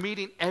and they're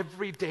meeting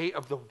every day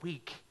of the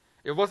week.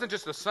 It wasn't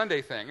just a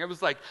Sunday thing. It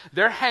was like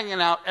they're hanging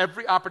out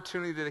every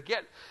opportunity that they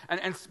get.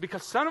 And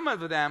because some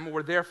of them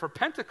were there for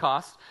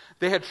Pentecost,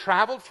 they had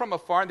traveled from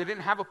afar and they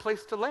didn't have a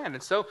place to land.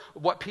 And so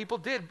what people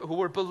did, who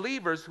were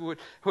believers, who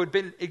had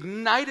been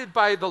ignited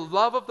by the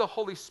love of the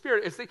Holy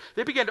Spirit, is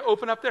they began to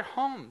open up their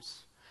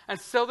homes and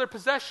sell their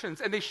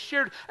possessions. And they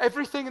shared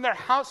everything in their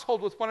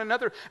household with one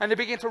another. And they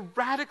began to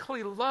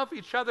radically love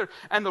each other.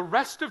 And the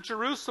rest of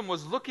Jerusalem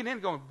was looking in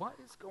going, what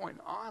is going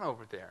on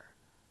over there?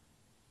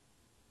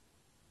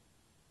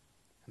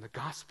 And the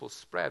gospel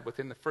spread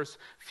within the first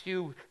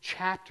few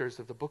chapters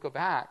of the book of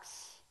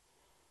Acts.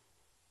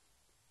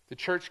 The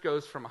church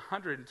goes from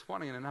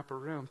 120 in an upper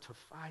room to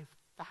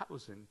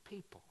 5,000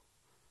 people.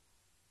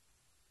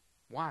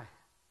 Why?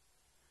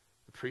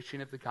 The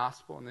preaching of the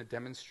gospel and the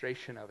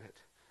demonstration of it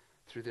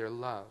through their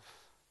love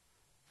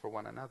for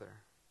one another.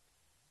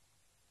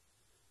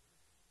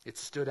 It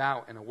stood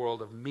out in a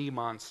world of me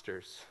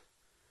monsters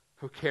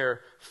who care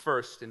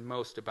first and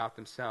most about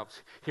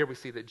themselves. Here we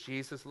see that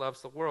Jesus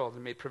loves the world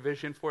and made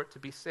provision for it to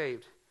be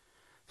saved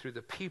through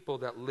the people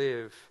that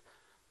live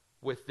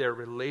with their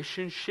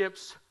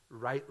relationships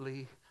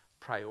rightly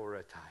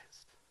prioritized.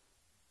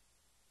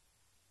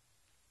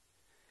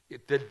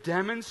 The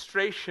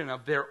demonstration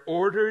of their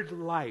ordered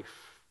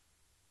life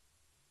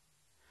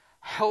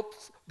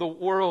helps the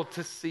world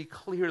to see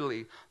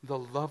clearly the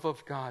love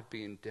of God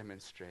being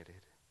demonstrated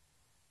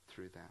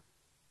through them.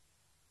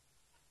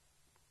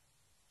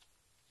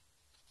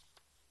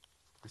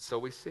 And so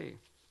we see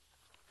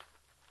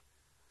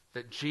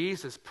that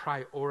Jesus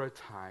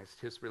prioritized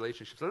his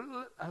relationships.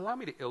 Allow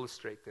me to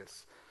illustrate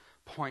this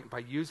point by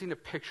using a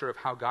picture of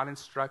how God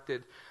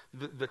instructed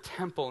the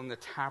temple and the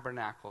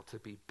tabernacle to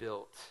be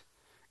built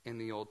in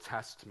the Old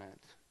Testament.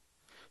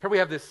 Here we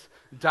have this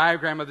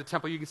diagram of the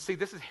temple. You can see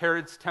this is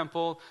Herod's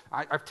temple.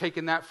 I've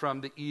taken that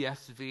from the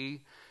ESV.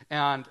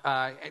 And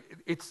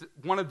it's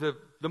one of the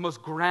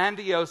most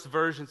grandiose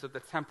versions of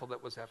the temple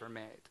that was ever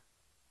made.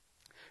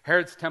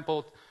 Herod's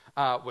temple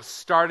was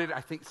started,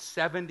 I think,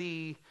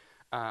 70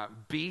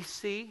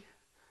 BC.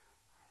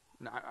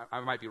 No, I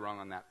might be wrong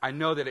on that. I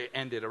know that it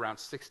ended around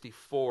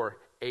 64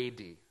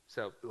 AD,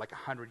 so like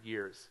 100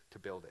 years to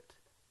build it,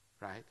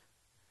 right?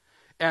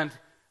 And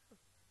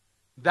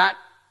that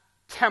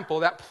temple,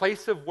 that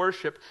place of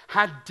worship,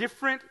 had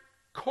different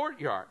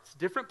courtyards,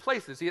 different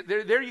places.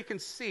 There you can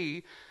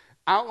see,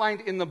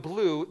 outlined in the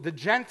blue, the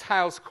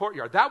Gentiles'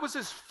 courtyard. That was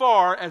as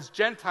far as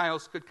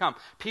Gentiles could come.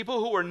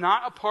 People who were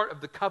not a part of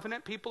the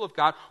covenant people of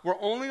God were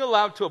only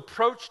allowed to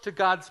approach to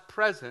God's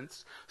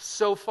presence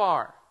so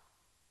far.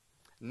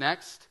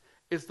 Next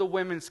is the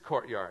women's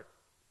courtyard.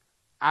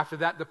 After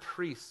that, the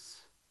priest's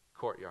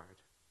courtyard.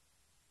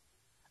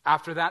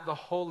 After that, the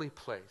holy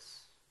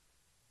place.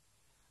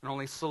 And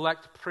only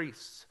select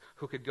priests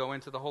who could go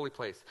into the holy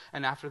place.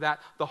 And after that,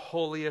 the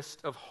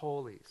holiest of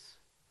holies.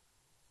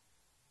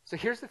 So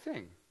here's the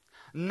thing.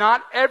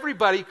 Not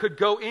everybody could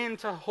go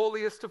into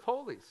holiest of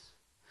holies.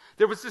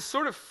 There was this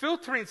sort of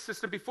filtering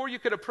system before you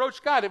could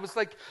approach God. It was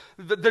like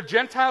the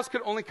Gentiles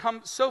could only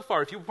come so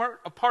far. If you weren't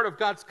a part of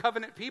God's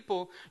covenant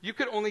people, you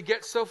could only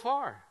get so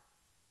far.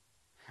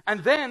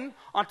 And then,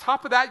 on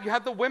top of that, you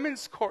had the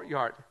women's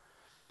courtyard.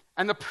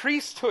 And the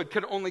priesthood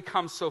could only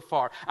come so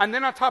far. And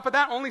then on top of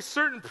that, only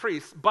certain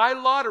priests, by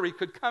lottery,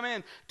 could come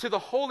in to the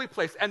holy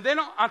place. And then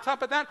on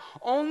top of that,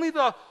 only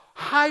the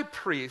high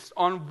priest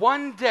on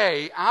one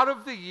day out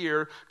of the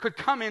year could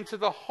come into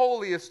the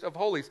holiest of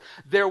holies.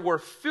 There were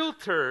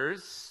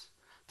filters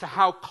to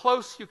how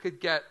close you could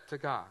get to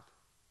God.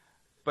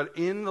 But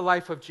in the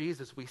life of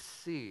Jesus, we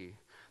see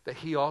that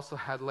he also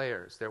had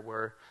layers. There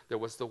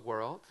was the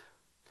world,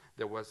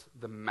 there was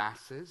the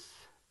masses,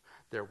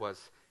 there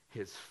was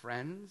his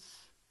friends,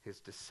 his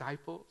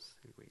disciples,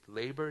 who he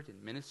labored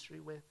in ministry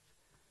with.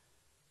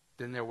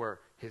 Then there were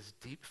his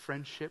deep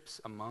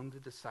friendships among the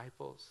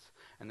disciples,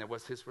 and there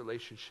was his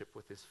relationship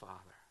with his Father.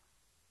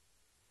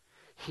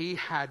 He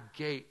had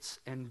gates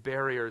and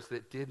barriers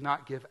that did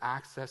not give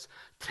access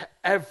to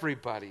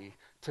everybody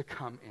to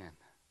come in.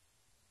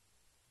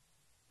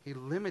 He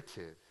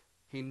limited,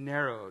 he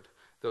narrowed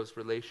those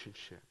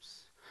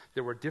relationships.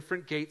 There were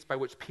different gates by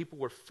which people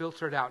were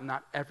filtered out.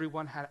 Not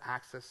everyone had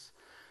access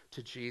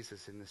to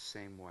Jesus in the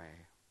same way.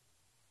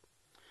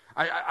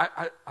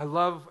 I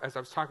love, as I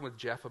was talking with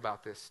Jeff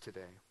about this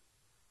today,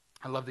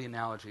 I love the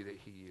analogy that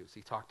he used.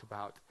 He talked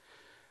about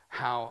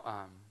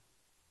how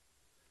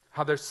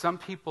there's some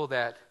people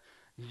that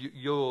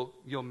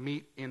you'll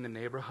meet in the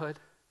neighborhood,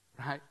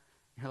 right?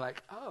 You're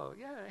like, oh,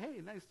 yeah,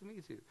 hey, nice to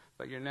meet you.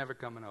 But you're never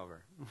coming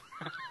over.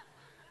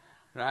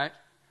 Right?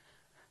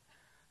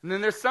 And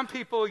then there's some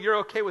people you're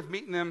okay with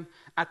meeting them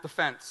at the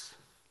fence.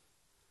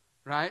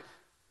 Right?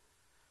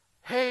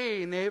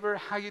 Hey, neighbor,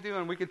 how you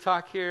doing? We can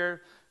talk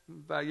here,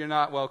 but you're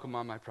not welcome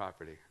on my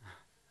property.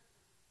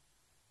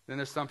 Then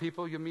there's some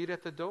people you meet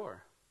at the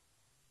door.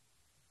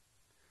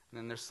 And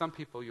then there's some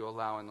people you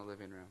allow in the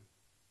living room.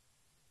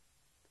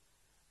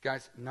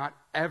 Guys, not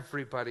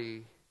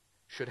everybody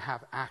should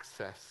have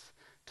access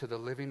to the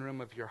living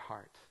room of your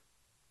heart.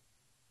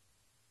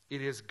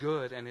 It is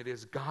good and it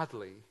is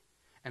godly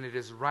and it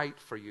is right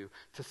for you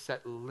to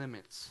set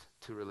limits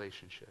to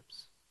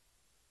relationships.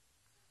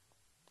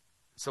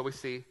 So we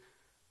see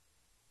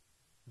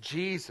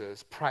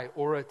Jesus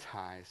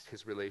prioritized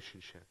his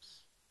relationships.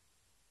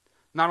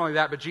 Not only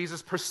that, but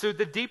Jesus pursued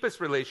the deepest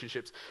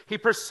relationships. He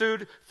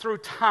pursued through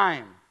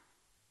time.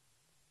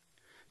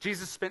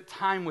 Jesus spent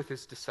time with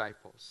his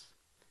disciples.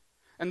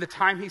 And the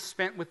time he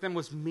spent with them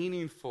was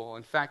meaningful.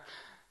 In fact,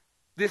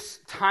 this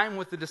time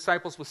with the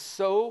disciples was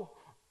so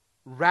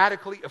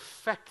radically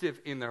effective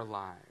in their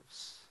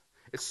lives.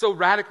 It so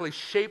radically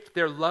shaped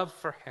their love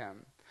for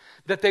him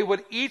that they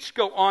would each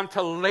go on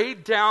to lay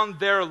down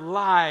their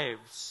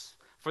lives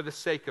for the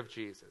sake of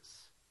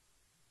Jesus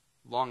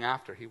long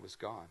after he was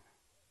gone.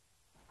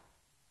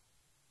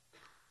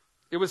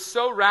 It was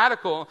so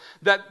radical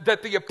that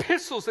the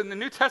epistles in the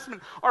New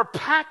Testament are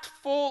packed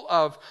full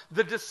of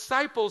the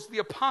disciples, the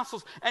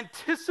apostles,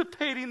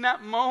 anticipating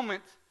that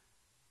moment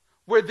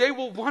where they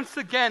will once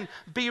again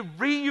be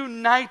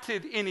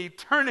reunited in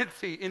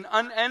eternity, in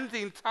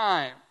unending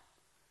time,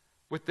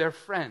 with their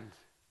friend,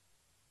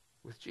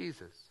 with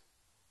Jesus.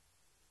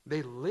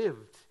 They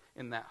lived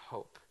in that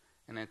hope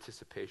and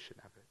anticipation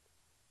of it.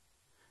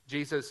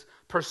 Jesus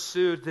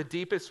pursued the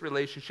deepest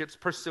relationships,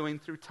 pursuing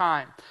through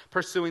time,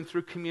 pursuing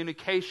through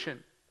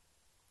communication.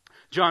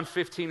 John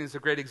 15 is a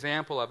great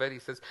example of it. He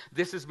says,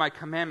 "This is my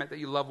commandment, that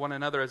you love one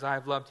another as I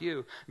have loved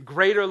you.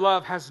 Greater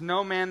love has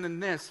no man than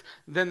this,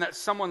 than that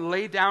someone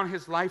lay down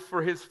his life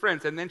for his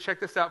friends." And then check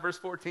this out, verse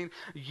 14.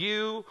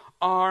 "You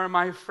are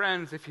my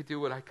friends if you do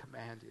what I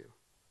command you.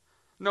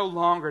 No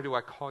longer do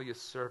I call you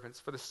servants,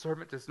 for the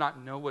servant does not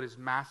know what his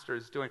master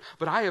is doing.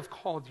 But I have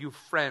called you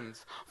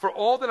friends. For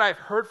all that I have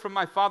heard from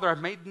my Father I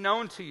have made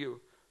known to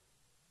you.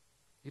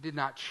 You did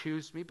not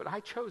choose me, but I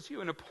chose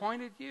you and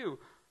appointed you,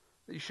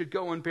 that you should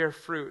go and bear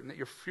fruit, and that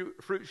your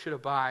fruit should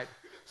abide,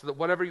 so that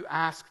whatever you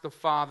ask the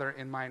Father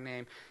in my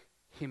name,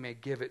 he may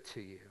give it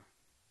to you.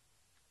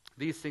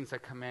 These things I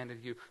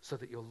commanded you, so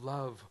that you'll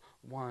love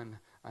one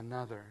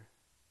another."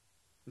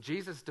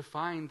 Jesus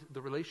defined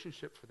the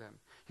relationship for them.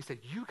 He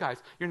said, "You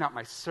guys, you're not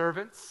my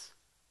servants.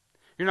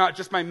 You're not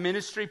just my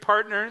ministry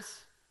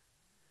partners.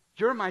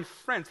 You're my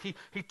friends."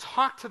 He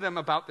talked to them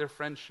about their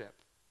friendship.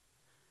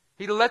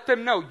 He let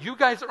them know, you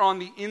guys are on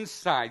the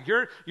inside.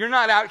 You're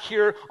not out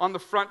here on the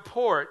front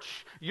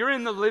porch. You're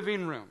in the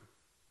living room.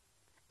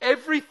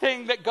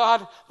 Everything that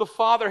God the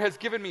Father has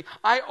given me,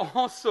 I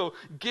also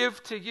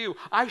give to you.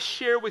 I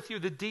share with you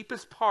the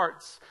deepest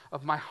parts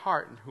of my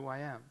heart and who I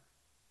am.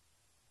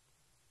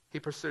 He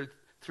pursued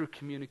through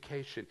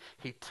communication.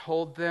 He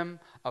told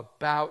them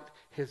about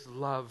his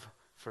love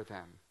for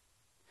them.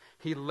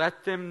 He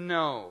let them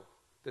know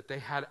that they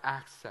had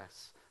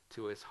access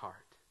to his heart.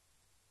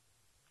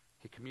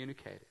 He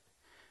communicated.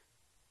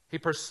 He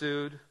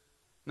pursued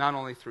not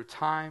only through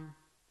time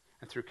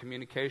and through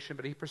communication,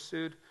 but he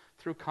pursued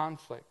through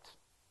conflict.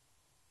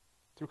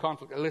 Through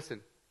conflict.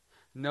 Listen,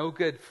 no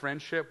good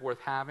friendship worth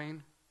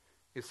having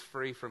is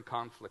free from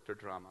conflict or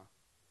drama.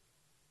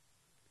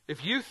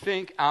 If you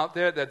think out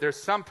there that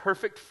there's some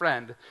perfect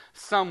friend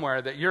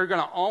somewhere that you're going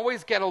to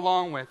always get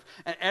along with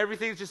and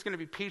everything's just going to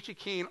be peachy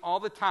keen all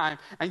the time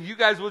and you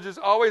guys will just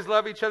always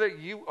love each other,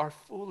 you are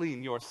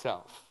fooling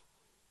yourself.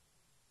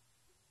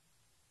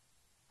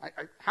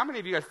 How many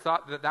of you guys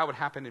thought that would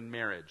happen in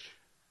marriage?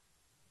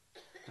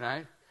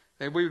 Right?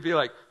 And we would be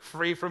like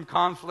free from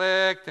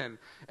conflict and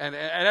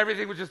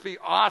everything would just be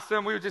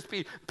awesome. We would just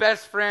be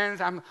best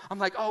friends. I'm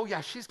like, oh yeah,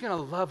 she's going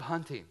to love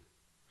hunting.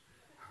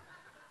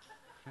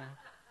 Okay?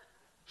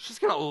 She's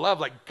going to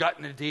love like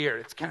gutting a deer.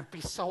 It's going to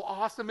be so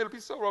awesome. It'll be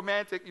so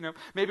romantic.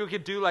 Maybe we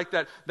could do like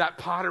that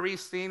pottery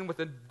scene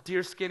with a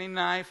deer skinning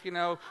knife,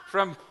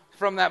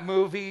 from that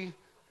movie.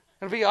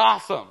 It'll be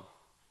awesome.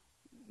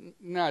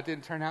 No, it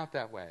didn't turn out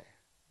that way.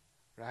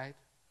 Right?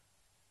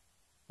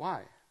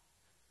 Why?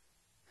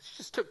 She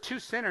just took two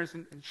sinners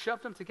and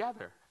shoved them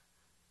together.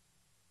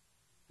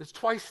 There's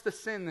twice the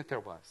sin that there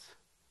was.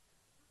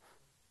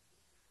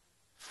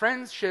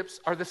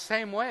 Friendships are the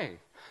same way.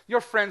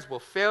 Your friends will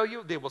fail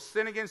you. They will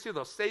sin against you.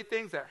 They'll say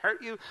things that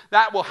hurt you.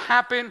 That will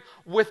happen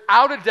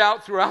without a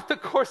doubt throughout the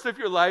course of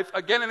your life,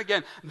 again and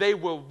again. They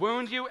will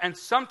wound you, and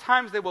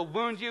sometimes they will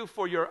wound you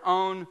for your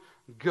own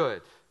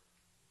good.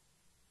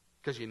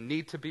 because you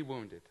need to be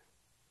wounded.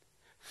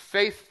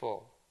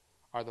 Faithful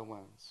are the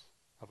wounds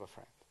of a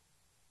friend.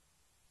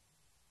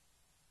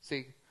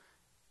 See,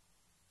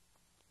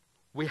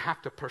 we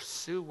have to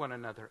pursue one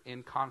another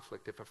in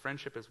conflict. If a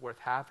friendship is worth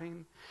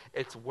having,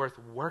 it's worth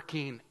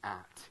working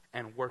at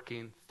and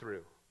working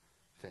through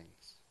things.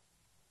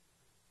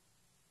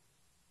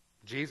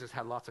 Jesus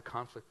had lots of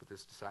conflict with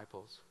his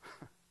disciples.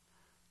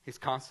 He's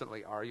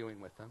constantly arguing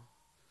with them.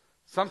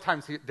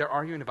 Sometimes they're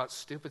arguing about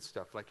stupid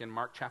stuff, like in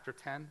Mark chapter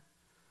 10,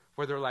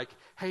 where they're like,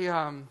 hey,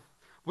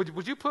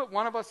 would you put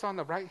one of us on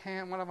the right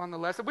hand, one of us on the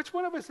left? Which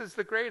one of us is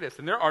the greatest?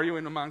 And they're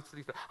arguing amongst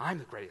each other. I'm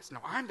the greatest. No,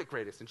 I'm the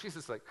greatest. And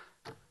Jesus is like,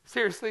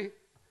 seriously?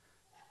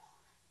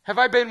 Have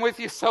I been with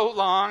you so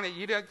long that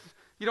you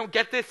don't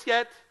get this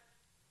yet?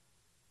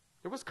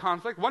 There was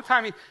conflict. One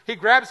time he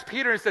grabs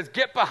Peter and says,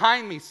 get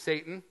behind me,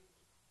 Satan,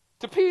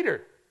 to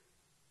Peter.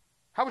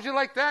 How would you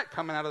like that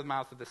coming out of the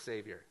mouth of the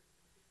Savior?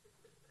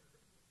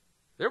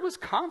 There was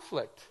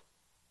conflict.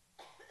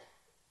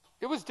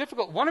 It was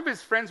difficult. One of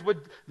his friends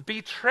would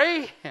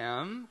betray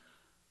him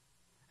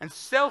and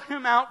sell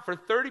him out for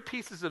 30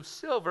 pieces of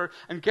silver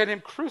and get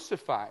him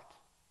crucified.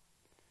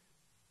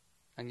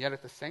 And yet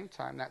at the same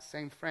time, that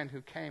same friend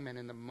who came and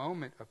in the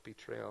moment of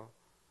betrayal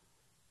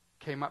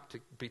came up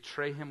to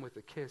betray him with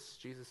a kiss,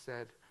 Jesus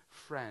said,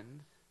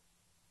 friend.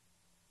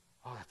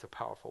 Oh, that's a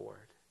powerful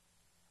word.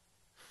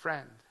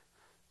 Friend,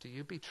 do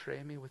you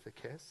betray me with a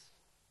kiss?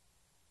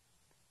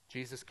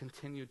 Jesus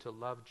continued to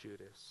love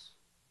Judas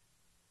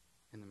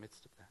in the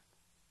midst of that.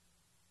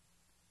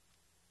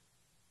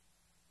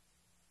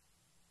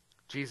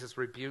 Jesus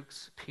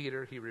rebukes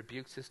Peter. He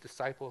rebukes his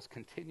disciples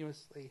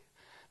continuously.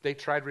 They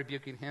tried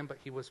rebuking him, but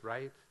he was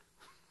right.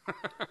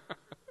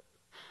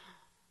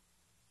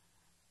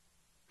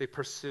 They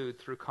pursued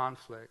through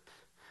conflict.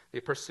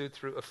 They pursued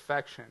through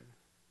affection.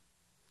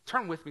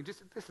 Turn with me.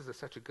 This is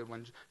such a good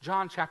one.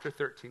 John chapter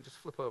 13. Just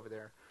flip over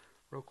there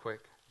real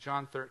quick.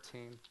 John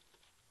 13.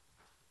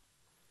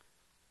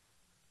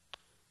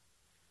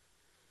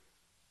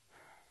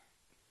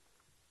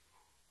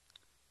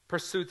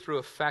 Pursued through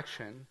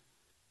affection.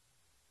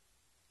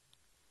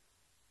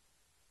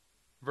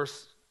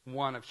 Verse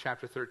 1 of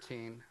chapter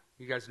 13.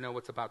 You guys know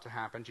what's about to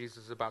happen.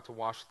 Jesus is about to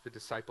wash the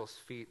disciples'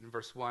 feet. In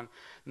verse 1,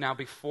 now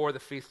before the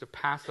feast of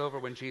Passover,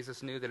 when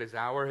Jesus knew that his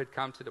hour had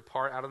come to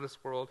depart out of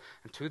this world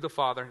and to the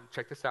Father,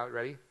 check this out,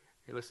 ready? Are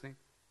you listening?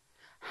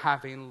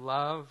 Having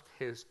loved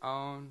his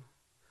own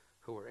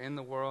who were in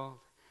the world,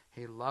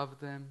 he loved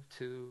them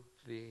to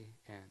the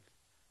end.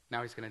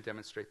 Now he's going to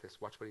demonstrate this.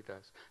 Watch what he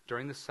does.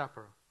 During the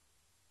supper,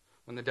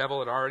 when the devil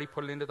had already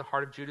put it into the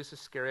heart of Judas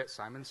Iscariot,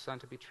 Simon's son,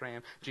 to betray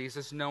him,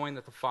 Jesus, knowing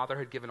that the Father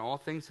had given all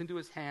things into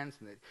his hands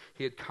and that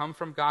he had come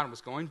from God and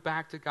was going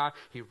back to God,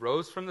 he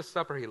rose from the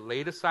supper, he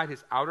laid aside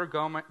his outer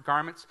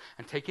garments,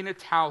 and taking a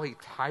towel, he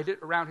tied it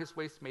around his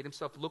waist, made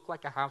himself look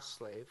like a house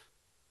slave.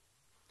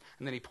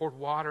 And then he poured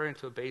water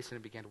into a basin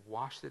and began to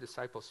wash the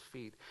disciples'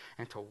 feet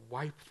and to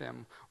wipe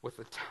them with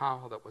the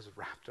towel that was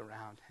wrapped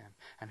around him.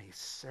 And he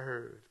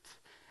served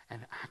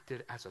and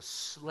acted as a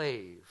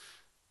slave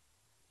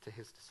to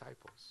his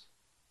disciples.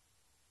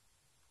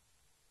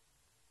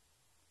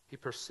 He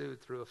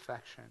pursued through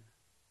affection.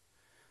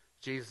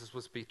 Jesus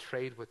was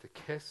betrayed with a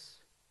kiss.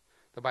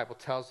 The Bible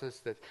tells us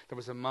that there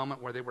was a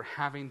moment where they were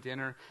having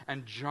dinner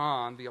and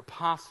John, the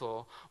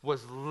apostle,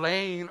 was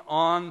laying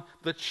on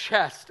the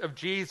chest of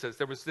Jesus.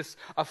 There was this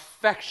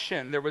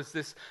affection. There was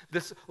this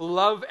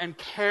love and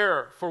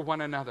care for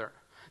one another.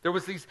 There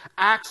was these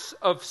acts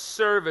of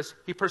service.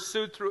 He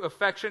pursued through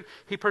affection.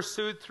 He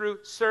pursued through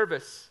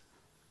service.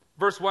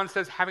 Verse 1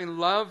 says, having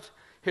loved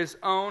his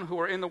own who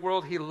were in the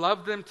world, he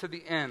loved them to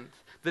the end.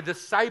 The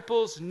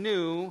disciples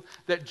knew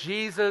that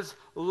Jesus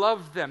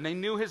loved them. They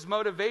knew his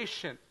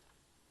motivation.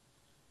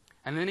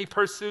 And then he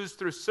pursues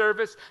through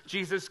service.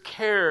 Jesus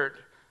cared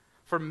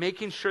for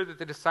making sure that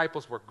the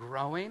disciples were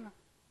growing,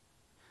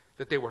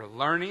 that they were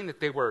learning, that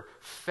they were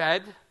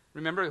fed.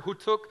 Remember, who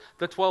took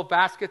the 12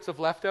 baskets of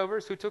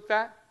leftovers? Who took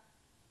that?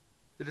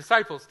 The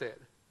disciples did,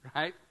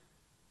 right?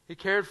 He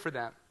cared for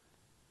them.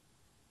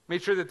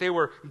 Made sure that they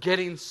were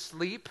getting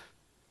sleep.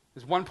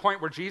 There's one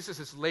point where Jesus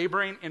is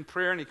laboring in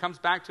prayer and he comes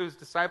back to his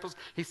disciples.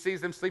 He sees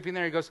them sleeping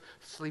there. He goes,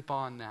 sleep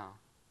on now.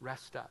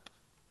 Rest up.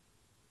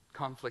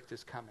 Conflict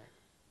is coming.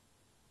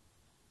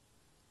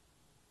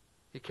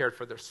 He cared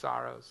for their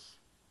sorrows.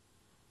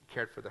 He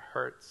cared for the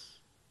hurts.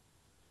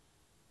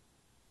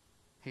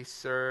 He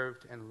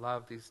served and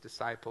loved these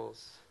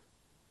disciples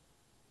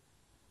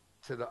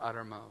to the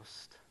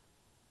uttermost.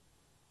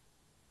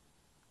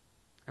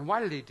 And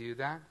why did he do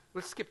that?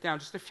 Let's skip down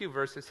just a few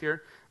verses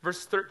here.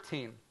 Verse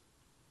 13.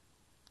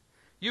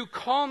 You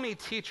call me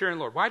teacher and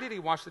Lord. Why did he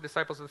wash the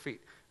disciples'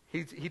 feet?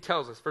 He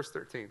tells us, verse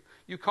 13.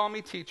 You call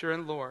me teacher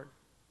and Lord.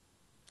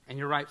 And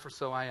you're right, for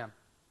so I am.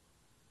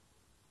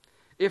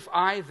 If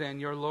I then,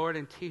 your Lord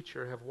and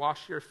teacher, have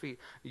washed your feet,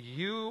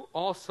 you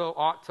also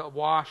ought to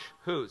wash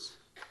whose?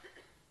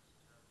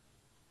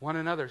 One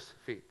another's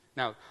feet.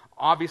 Now,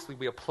 obviously,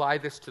 we apply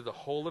this to the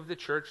whole of the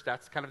church.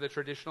 That's kind of the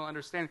traditional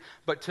understanding.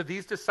 But to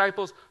these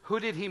disciples, who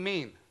did he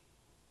mean?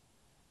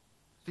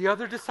 the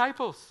other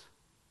disciples.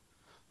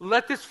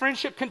 Let this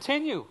friendship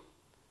continue.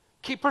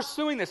 Keep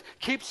pursuing this.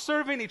 Keep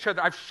serving each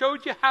other. I've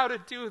showed you how to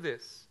do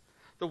this.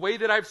 The way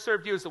that I've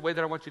served you is the way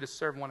that I want you to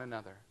serve one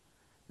another.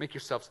 Make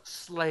yourselves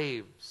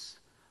slaves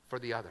for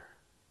the other.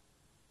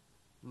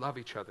 Love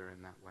each other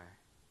in that way.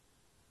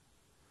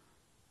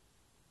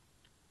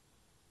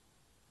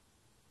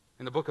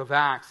 In the book of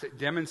Acts, it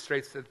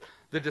demonstrates that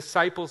the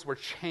disciples were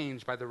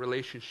changed by the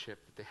relationship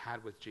that they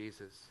had with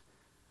Jesus,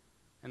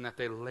 and that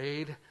they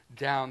laid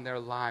down their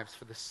lives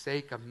for the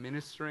sake of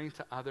ministering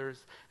to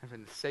others and for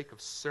the sake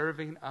of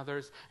serving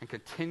others and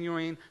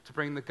continuing to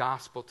bring the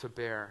gospel to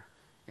bear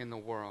in the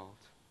world.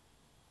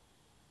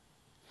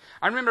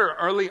 I remember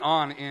early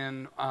on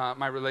in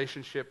my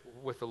relationship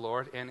with the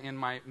Lord and in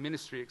my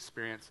ministry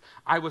experience,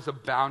 I was a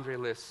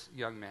boundaryless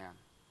young man.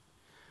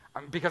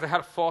 Because I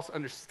had a false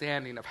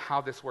understanding of how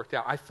this worked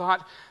out. I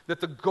thought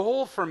that the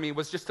goal for me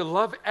was just to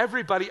love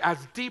everybody as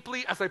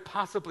deeply as I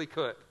possibly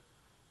could.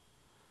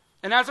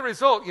 And as a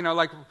result,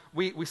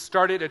 we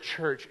started a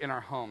church in our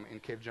home in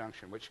Cave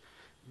Junction, which,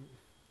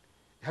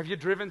 have you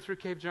driven through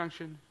Cave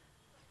Junction?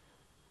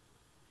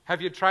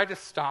 Have you tried to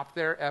stop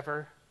there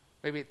ever?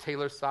 Maybe at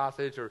Taylor's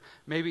Sausage, or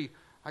maybe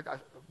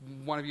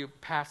one of you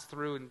passed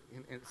through and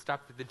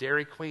stopped at the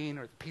Dairy Queen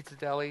or the Pizza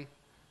Deli.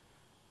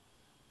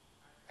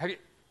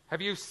 Have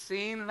you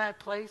seen that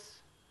place?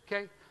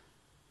 Okay?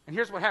 And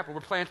here's what happened.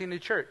 We're planting a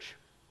church.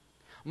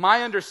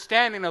 My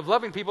understanding of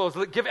loving people is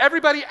give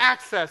everybody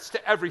access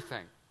to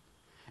everything.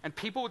 And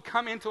people would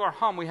come into our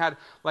home. We had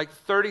like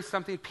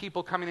 30-something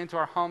people coming into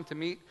our home to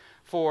meet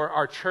for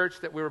our church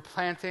that we were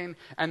planting.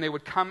 And they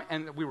would come,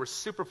 and we were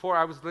super poor.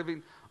 I was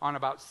living on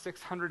about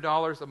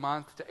 $600 a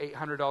month to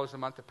 $800 a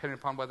month, depending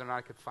upon whether or not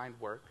I could find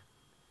work.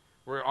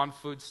 We're on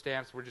food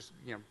stamps. We're just,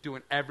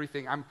 doing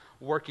everything. I'm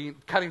working,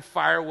 cutting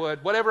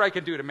firewood, whatever I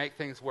can do to make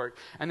things work.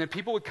 And then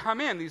people would come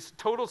in, these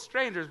total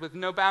strangers with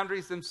no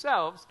boundaries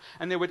themselves,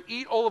 and they would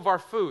eat all of our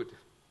food.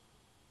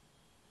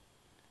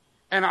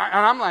 And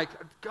I'm like,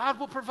 God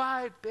will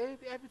provide, babe.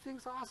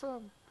 Everything's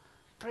awesome.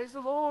 Praise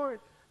the Lord.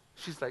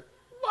 She's like,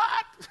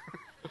 what?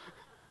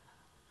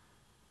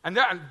 And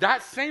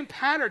that same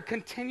pattern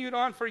continued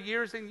on for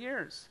years and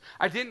years.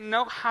 I didn't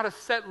know how to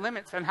set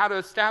limits and how to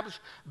establish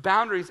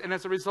boundaries. And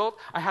as a result,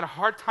 I had a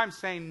hard time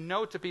saying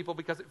no to people,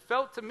 because it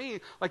felt to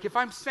me like if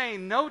I'm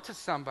saying no to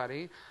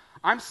somebody,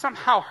 I'm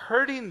somehow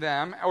hurting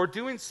them or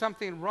doing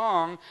something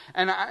wrong,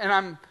 and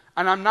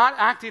I'm not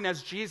acting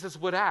as Jesus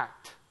would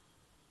act.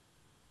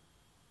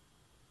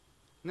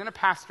 And then a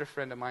pastor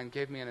friend of mine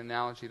gave me an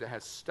analogy that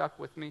has stuck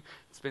with me.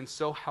 It's been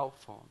so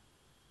helpful.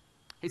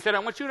 He said, I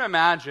want you to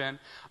imagine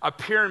a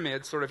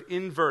pyramid sort of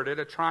inverted,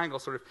 a triangle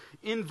sort of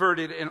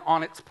inverted and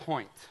on its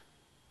point.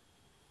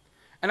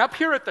 And up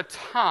here at the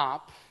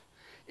top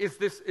is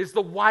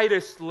the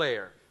widest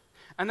layer.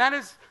 And that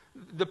is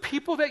the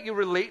people that you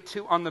relate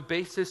to on the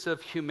basis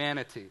of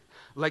humanity.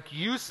 Like,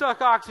 you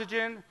suck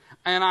oxygen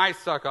and I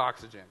suck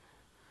oxygen.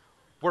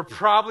 We're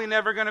probably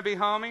never going to be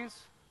homies,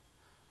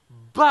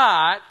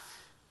 but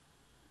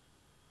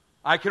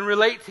I can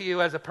relate to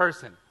you as a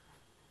person.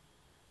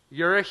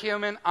 You're a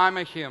human, I'm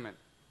a human.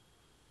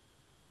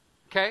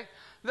 Okay?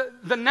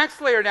 The next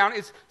layer down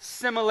is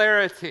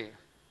similarity.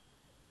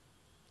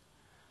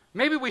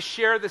 Maybe we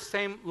share the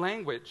same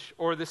language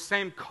or the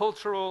same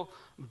cultural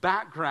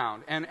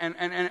background,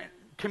 and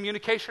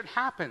communication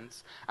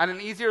happens at an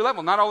easier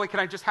level. Not only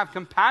can I just have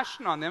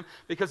compassion on them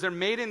because they're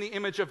made in the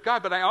image of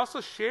God, but I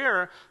also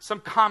share some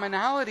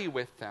commonality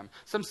with them,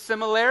 some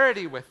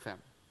similarity with them.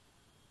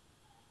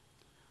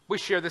 We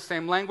share the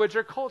same language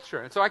or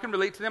culture. And so I can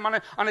relate to them on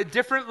a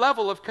different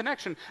level of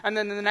connection. And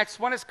then the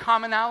next one is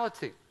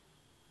commonality.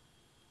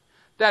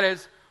 That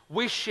is,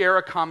 we share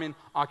a common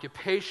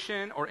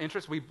occupation or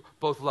interest. We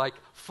both like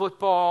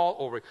football,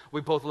 or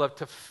we both love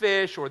to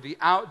fish, or the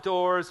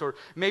outdoors, or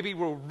maybe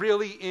we're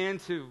really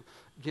into,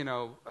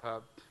 Dungeons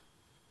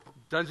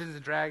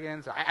and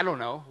Dragons. I don't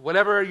know.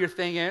 Whatever your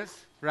thing is,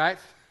 right?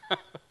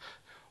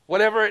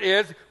 Whatever it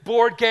is,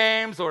 board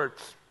games or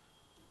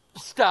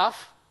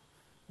stuff.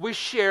 We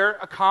share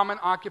a common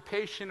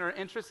occupation or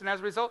interest, and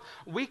as a result,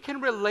 we can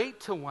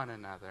relate to one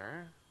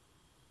another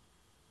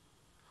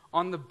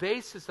on the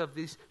basis of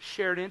these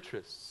shared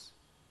interests.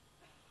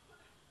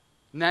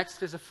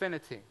 Next is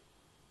affinity.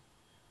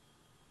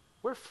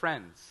 We're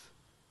friends.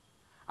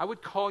 I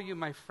would call you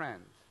my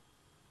friend.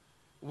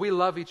 We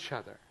love each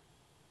other.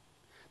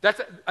 That's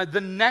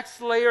the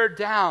next layer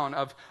down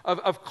of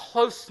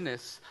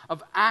closeness,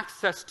 of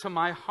access to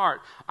my heart.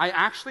 I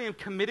actually am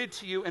committed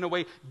to you in a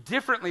way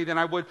differently than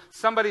I would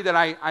somebody that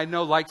I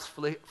know likes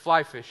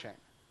fly fishing,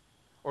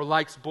 or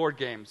likes board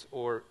games,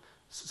 or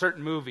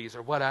certain movies,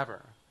 or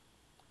whatever.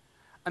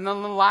 And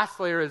then the last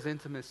layer is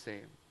intimacy.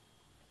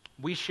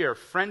 We share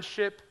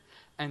friendship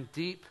and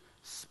deep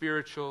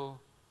spiritual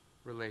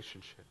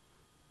relationship.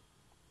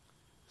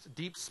 It's a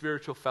deep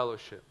spiritual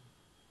fellowship.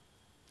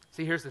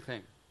 See, here's the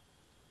thing.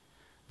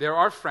 There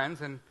are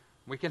friends, and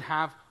we can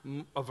have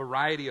a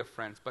variety of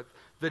friends, but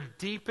the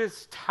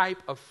deepest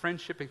type of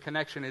friendship and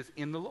connection is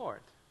in the Lord,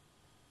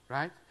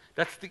 right?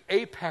 That's the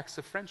apex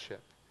of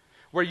friendship.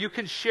 where you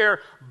can share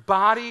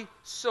body,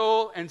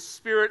 soul, and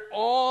spirit,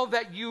 all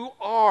that you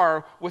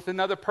are with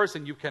another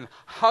person. You can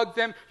hug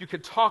them, you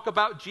can talk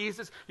about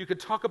Jesus, you can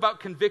talk about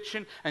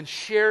conviction and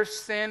share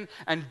sin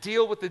and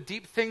deal with the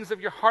deep things of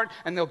your heart,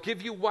 and they'll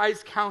give you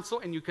wise counsel,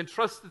 and you can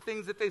trust the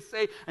things that they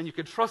say, and you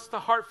can trust the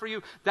heart for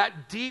you.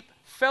 That deep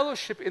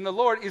fellowship in the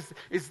Lord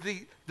is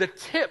the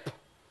tip.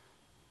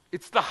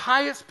 It's the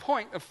highest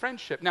point of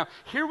friendship. Now,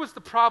 here was the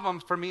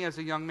problem for me as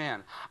a young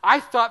man. I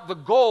thought the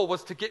goal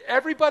was to get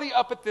everybody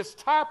up at this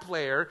top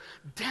layer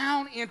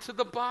down into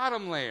the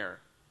bottom layer.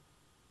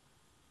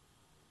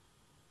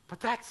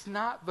 But that's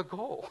not the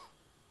goal.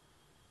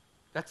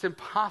 That's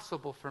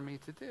impossible for me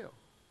to do.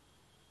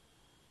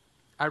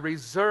 I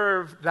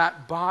reserve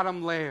that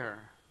bottom layer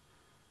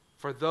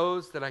for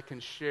those that I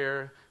can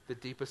share the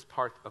deepest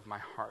part of my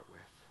heart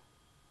with.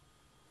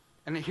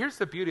 And here's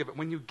the beauty of it.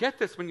 When you get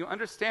this, when you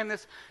understand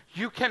this,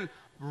 you can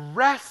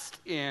rest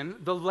in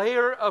the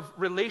layer of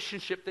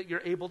relationship that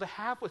you're able to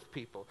have with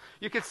people.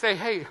 You can say,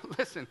 hey,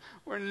 listen,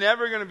 we're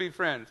never going to be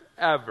friends,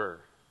 ever,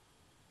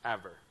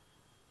 ever.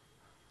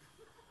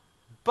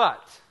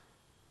 But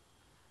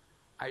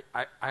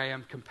I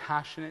am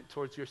compassionate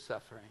towards your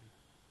suffering.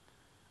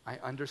 I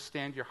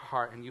understand your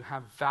heart, and you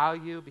have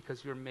value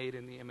because you're made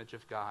in the image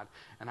of God,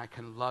 and I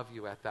can love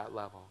you at that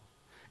level.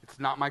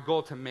 It's not my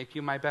goal to make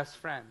you my best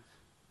friend.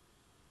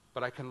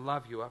 But I can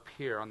love you up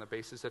here on the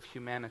basis of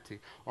humanity,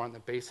 or on the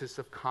basis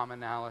of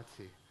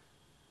commonality,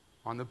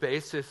 on the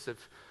basis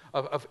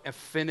of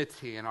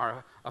affinity and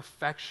our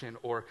affection,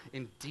 or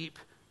in deep,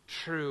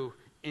 true,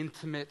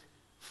 intimate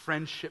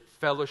friendship,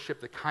 fellowship,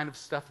 the kind of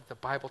stuff that the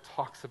Bible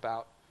talks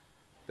about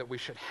that we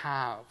should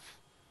have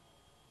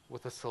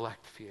with a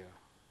select few.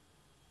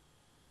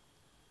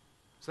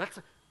 So that's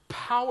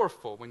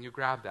powerful when you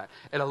grab that.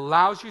 It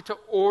allows you to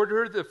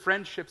order the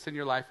friendships in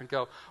your life and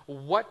go,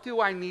 what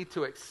do I need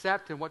to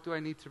accept and what do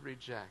I need to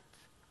reject?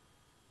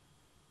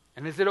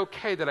 And is it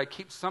okay that I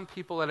keep some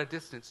people at a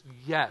distance?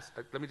 Yes.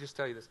 Let me just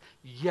tell you this.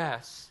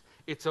 Yes,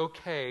 it's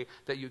okay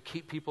that you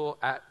keep people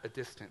at a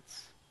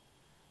distance.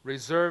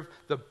 Reserve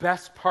the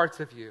best parts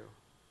of you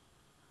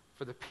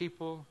for the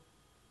people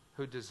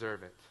who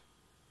deserve it.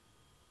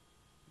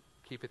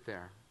 Keep it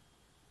there.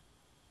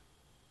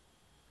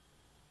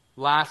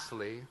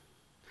 Lastly,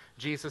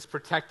 Jesus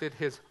protected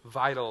his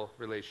vital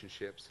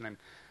relationships. And I'm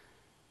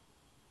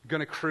going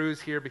to cruise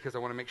here because I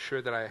want to make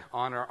sure that I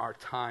honor our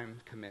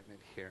time commitment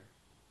here.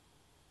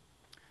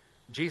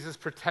 Jesus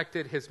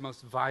protected his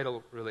most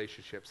vital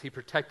relationships. He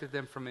protected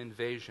them from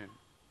invasion.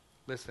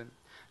 Listen,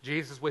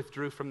 Jesus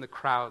withdrew from the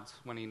crowds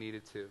when he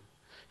needed to.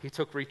 He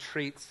took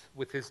retreats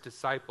with his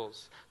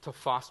disciples to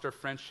foster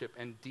friendship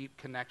and deep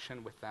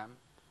connection with them.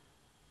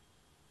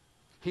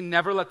 He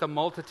never let the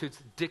multitudes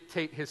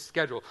dictate his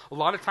schedule. A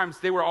lot of times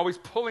they were always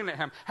pulling at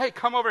him. Hey,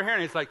 come over here.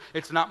 And he's like,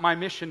 it's not my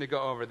mission to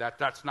go over that.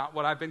 That's not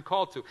what I've been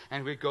called to.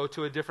 And we'd go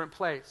to a different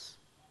place.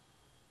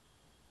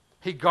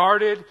 He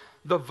guarded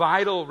the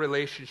vital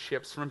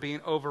relationships from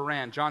being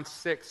overran. John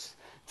 6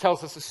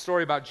 tells us a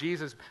story about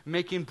Jesus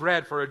making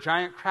bread for a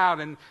giant crowd.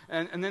 And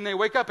then they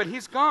wake up and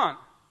he's gone.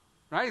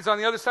 Right? He's on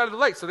the other side of the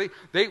lake. So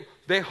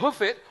they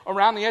hoof it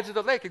around the edge of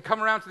the lake and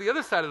come around to the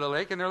other side of the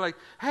lake. And they're like,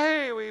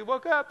 hey, we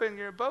woke up and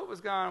your boat was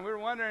gone. We were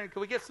wondering,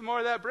 can we get some more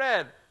of that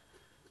bread?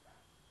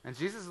 And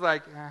Jesus is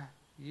like,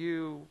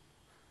 you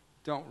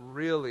don't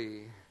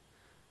really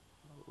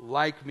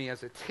like me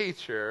as a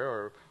teacher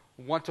or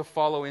want to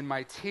follow in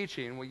my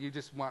teaching. Well, you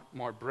just want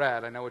more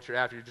bread. I know what you're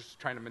after. You're just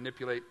trying to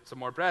manipulate some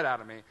more bread out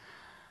of me.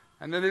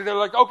 And then they're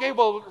like, okay,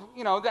 well,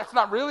 that's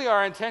not really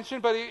our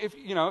intention, but if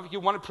you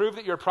want to prove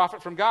that you're a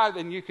prophet from God,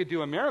 then you could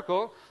do a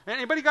miracle.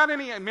 Anybody got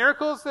any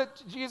miracles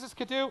that Jesus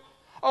could do?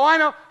 Oh, I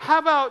know. How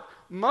about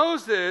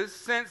Moses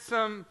sent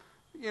some,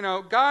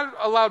 God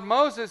allowed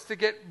Moses to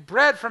get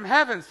bread from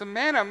heaven, some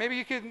manna. Maybe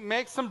you could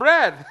make some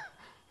bread.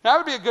 That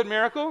would be a good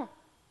miracle.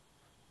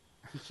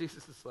 And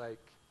Jesus is like,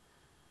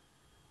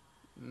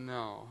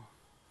 no.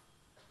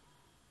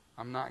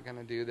 I'm not going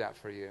to do that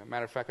for you.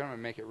 Matter of fact, I'm going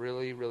to make it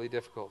really, really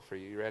difficult for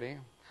you. You ready?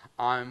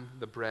 I'm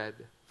the bread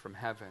from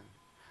heaven.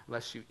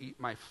 Unless you eat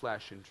my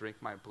flesh and drink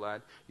my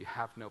blood, you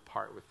have no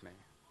part with me.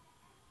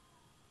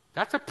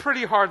 That's a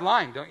pretty hard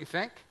line, don't you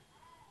think?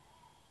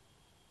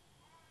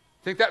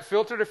 Think that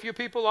filtered a few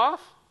people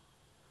off?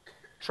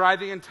 Try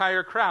the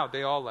entire crowd.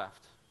 They all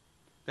left.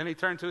 Then he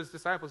turned to his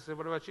disciples and said,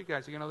 what about you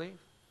guys? Are you going to leave?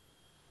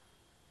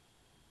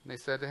 And they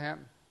said to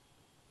him,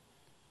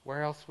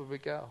 where else would we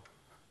go?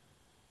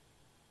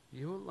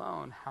 You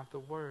alone have the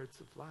words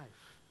of life.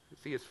 You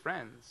see, his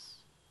friends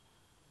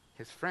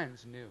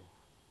knew,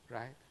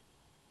 right?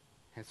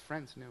 His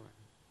friends knew him.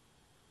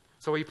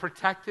 So he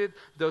protected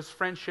those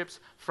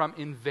friendships from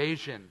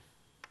invasion.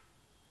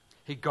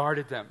 He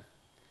guarded them.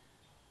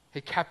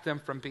 He kept them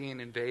from being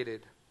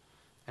invaded.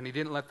 And he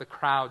didn't let the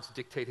crowds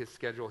dictate his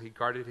schedule. He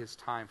guarded his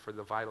time for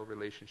the vital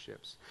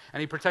relationships.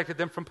 And he protected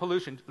them from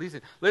pollution.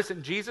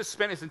 Listen, Jesus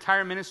spent his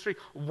entire ministry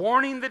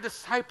warning the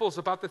disciples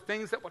about the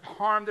things that would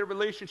harm their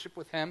relationship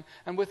with him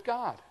and with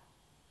God.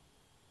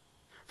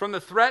 From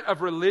the threat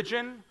of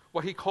religion,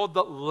 what he called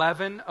the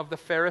leaven of the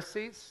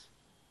Pharisees,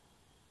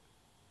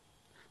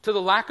 to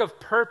the lack of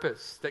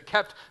purpose that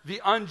kept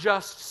the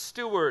unjust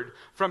steward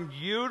from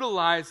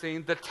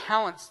utilizing the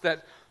talents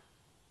that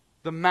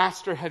the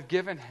master had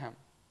given him.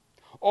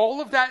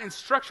 All of that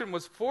instruction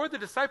was for the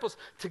disciples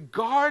to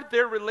guard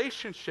their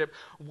relationship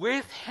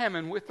with him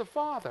and with the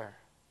Father.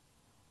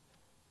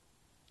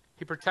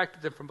 He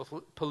protected them from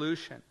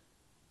pollution.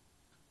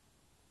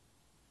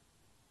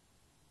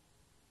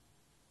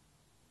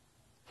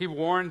 He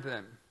warned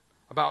them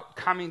about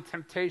coming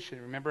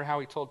temptation. Remember how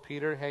he told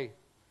Peter, hey,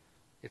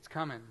 it's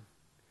coming.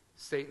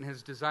 Satan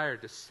has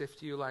desired to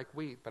sift you like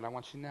wheat, but I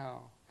want you to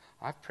know,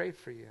 I've prayed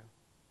for you.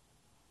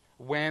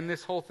 When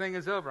this whole thing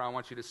is over, I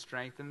want you to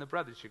strengthen the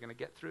brothers. You're going to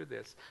get through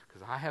this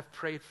because I have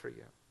prayed for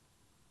you.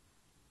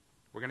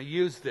 We're going to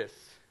use this,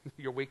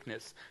 your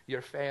weakness,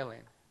 your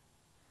failing.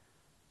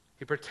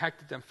 He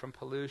protected them from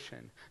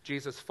pollution.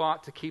 Jesus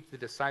fought to keep the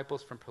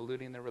disciples from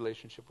polluting their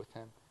relationship with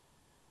him.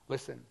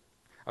 Listen,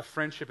 a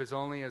friendship is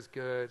only as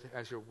good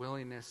as your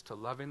willingness to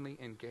lovingly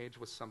engage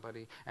with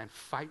somebody and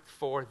fight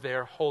for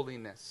their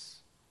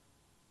holiness.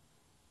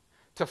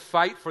 To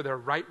fight for their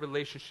right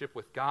relationship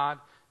with God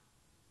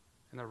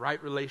and the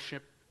right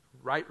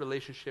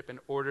relationship and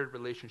ordered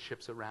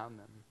relationships around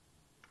them.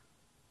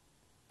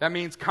 That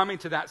means coming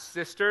to that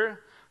sister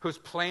who's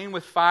playing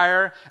with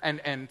fire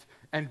and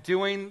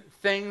doing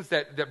things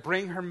that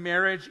bring her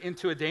marriage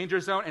into a danger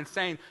zone and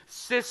saying,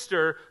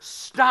 sister,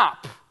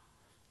 stop.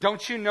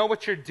 Don't you know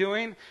what you're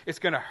doing? It's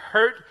going to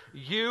hurt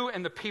you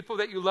and the people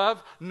that you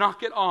love.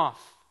 Knock it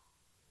off.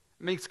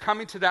 It means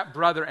coming to that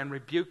brother and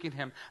rebuking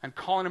him and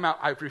calling him out.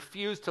 I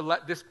refuse to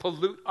let this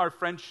pollute our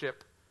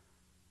friendship.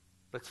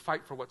 Let's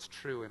fight for what's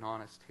true and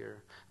honest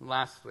here. And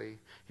lastly,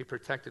 he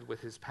protected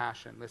with his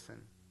passion. Listen,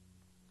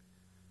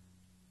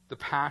 the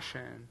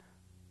passion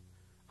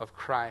of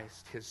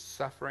Christ, his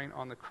suffering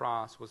on the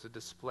cross, was a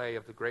display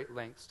of the great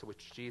lengths to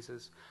which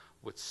Jesus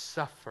would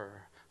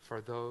suffer for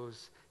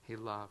those he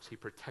loves. He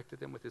protected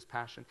them with his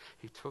passion.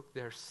 He took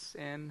their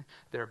sin,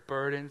 their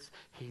burdens.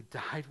 He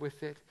died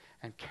with it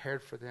and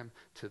cared for them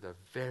to the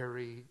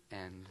very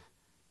end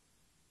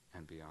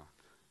and beyond.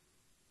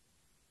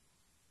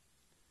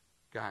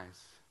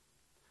 Guys,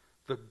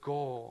 the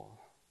goal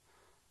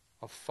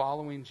of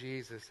following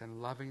Jesus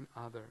and loving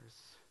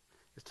others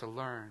is to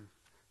learn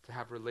to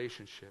have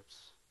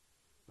relationships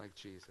like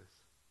Jesus.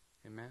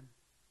 Amen?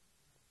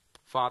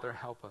 Father,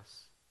 help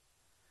us.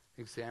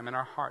 Examine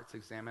our hearts,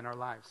 examine our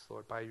lives,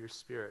 Lord, by your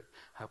Spirit.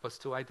 Help us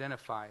to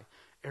identify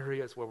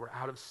areas where we're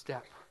out of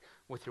step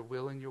with your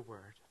will and your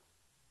word,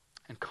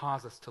 and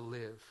cause us to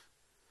live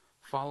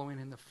following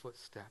in the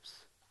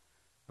footsteps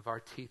of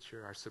our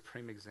teacher, our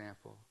supreme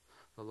example,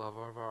 the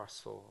lover of our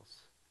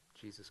souls,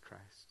 Jesus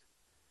Christ.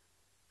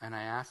 And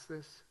I ask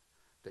this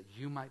that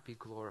you might be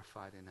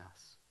glorified in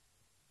us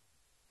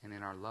and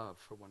in our love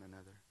for one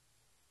another.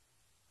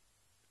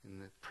 In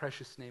the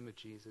precious name of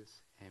Jesus,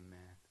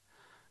 amen.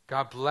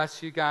 God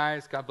bless you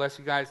guys. God bless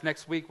you guys.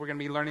 Next week, we're going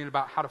to be learning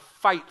about how to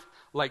fight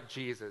like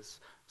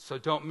Jesus. So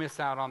don't miss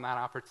out on that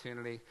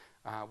opportunity.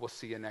 We'll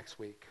see you next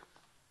week.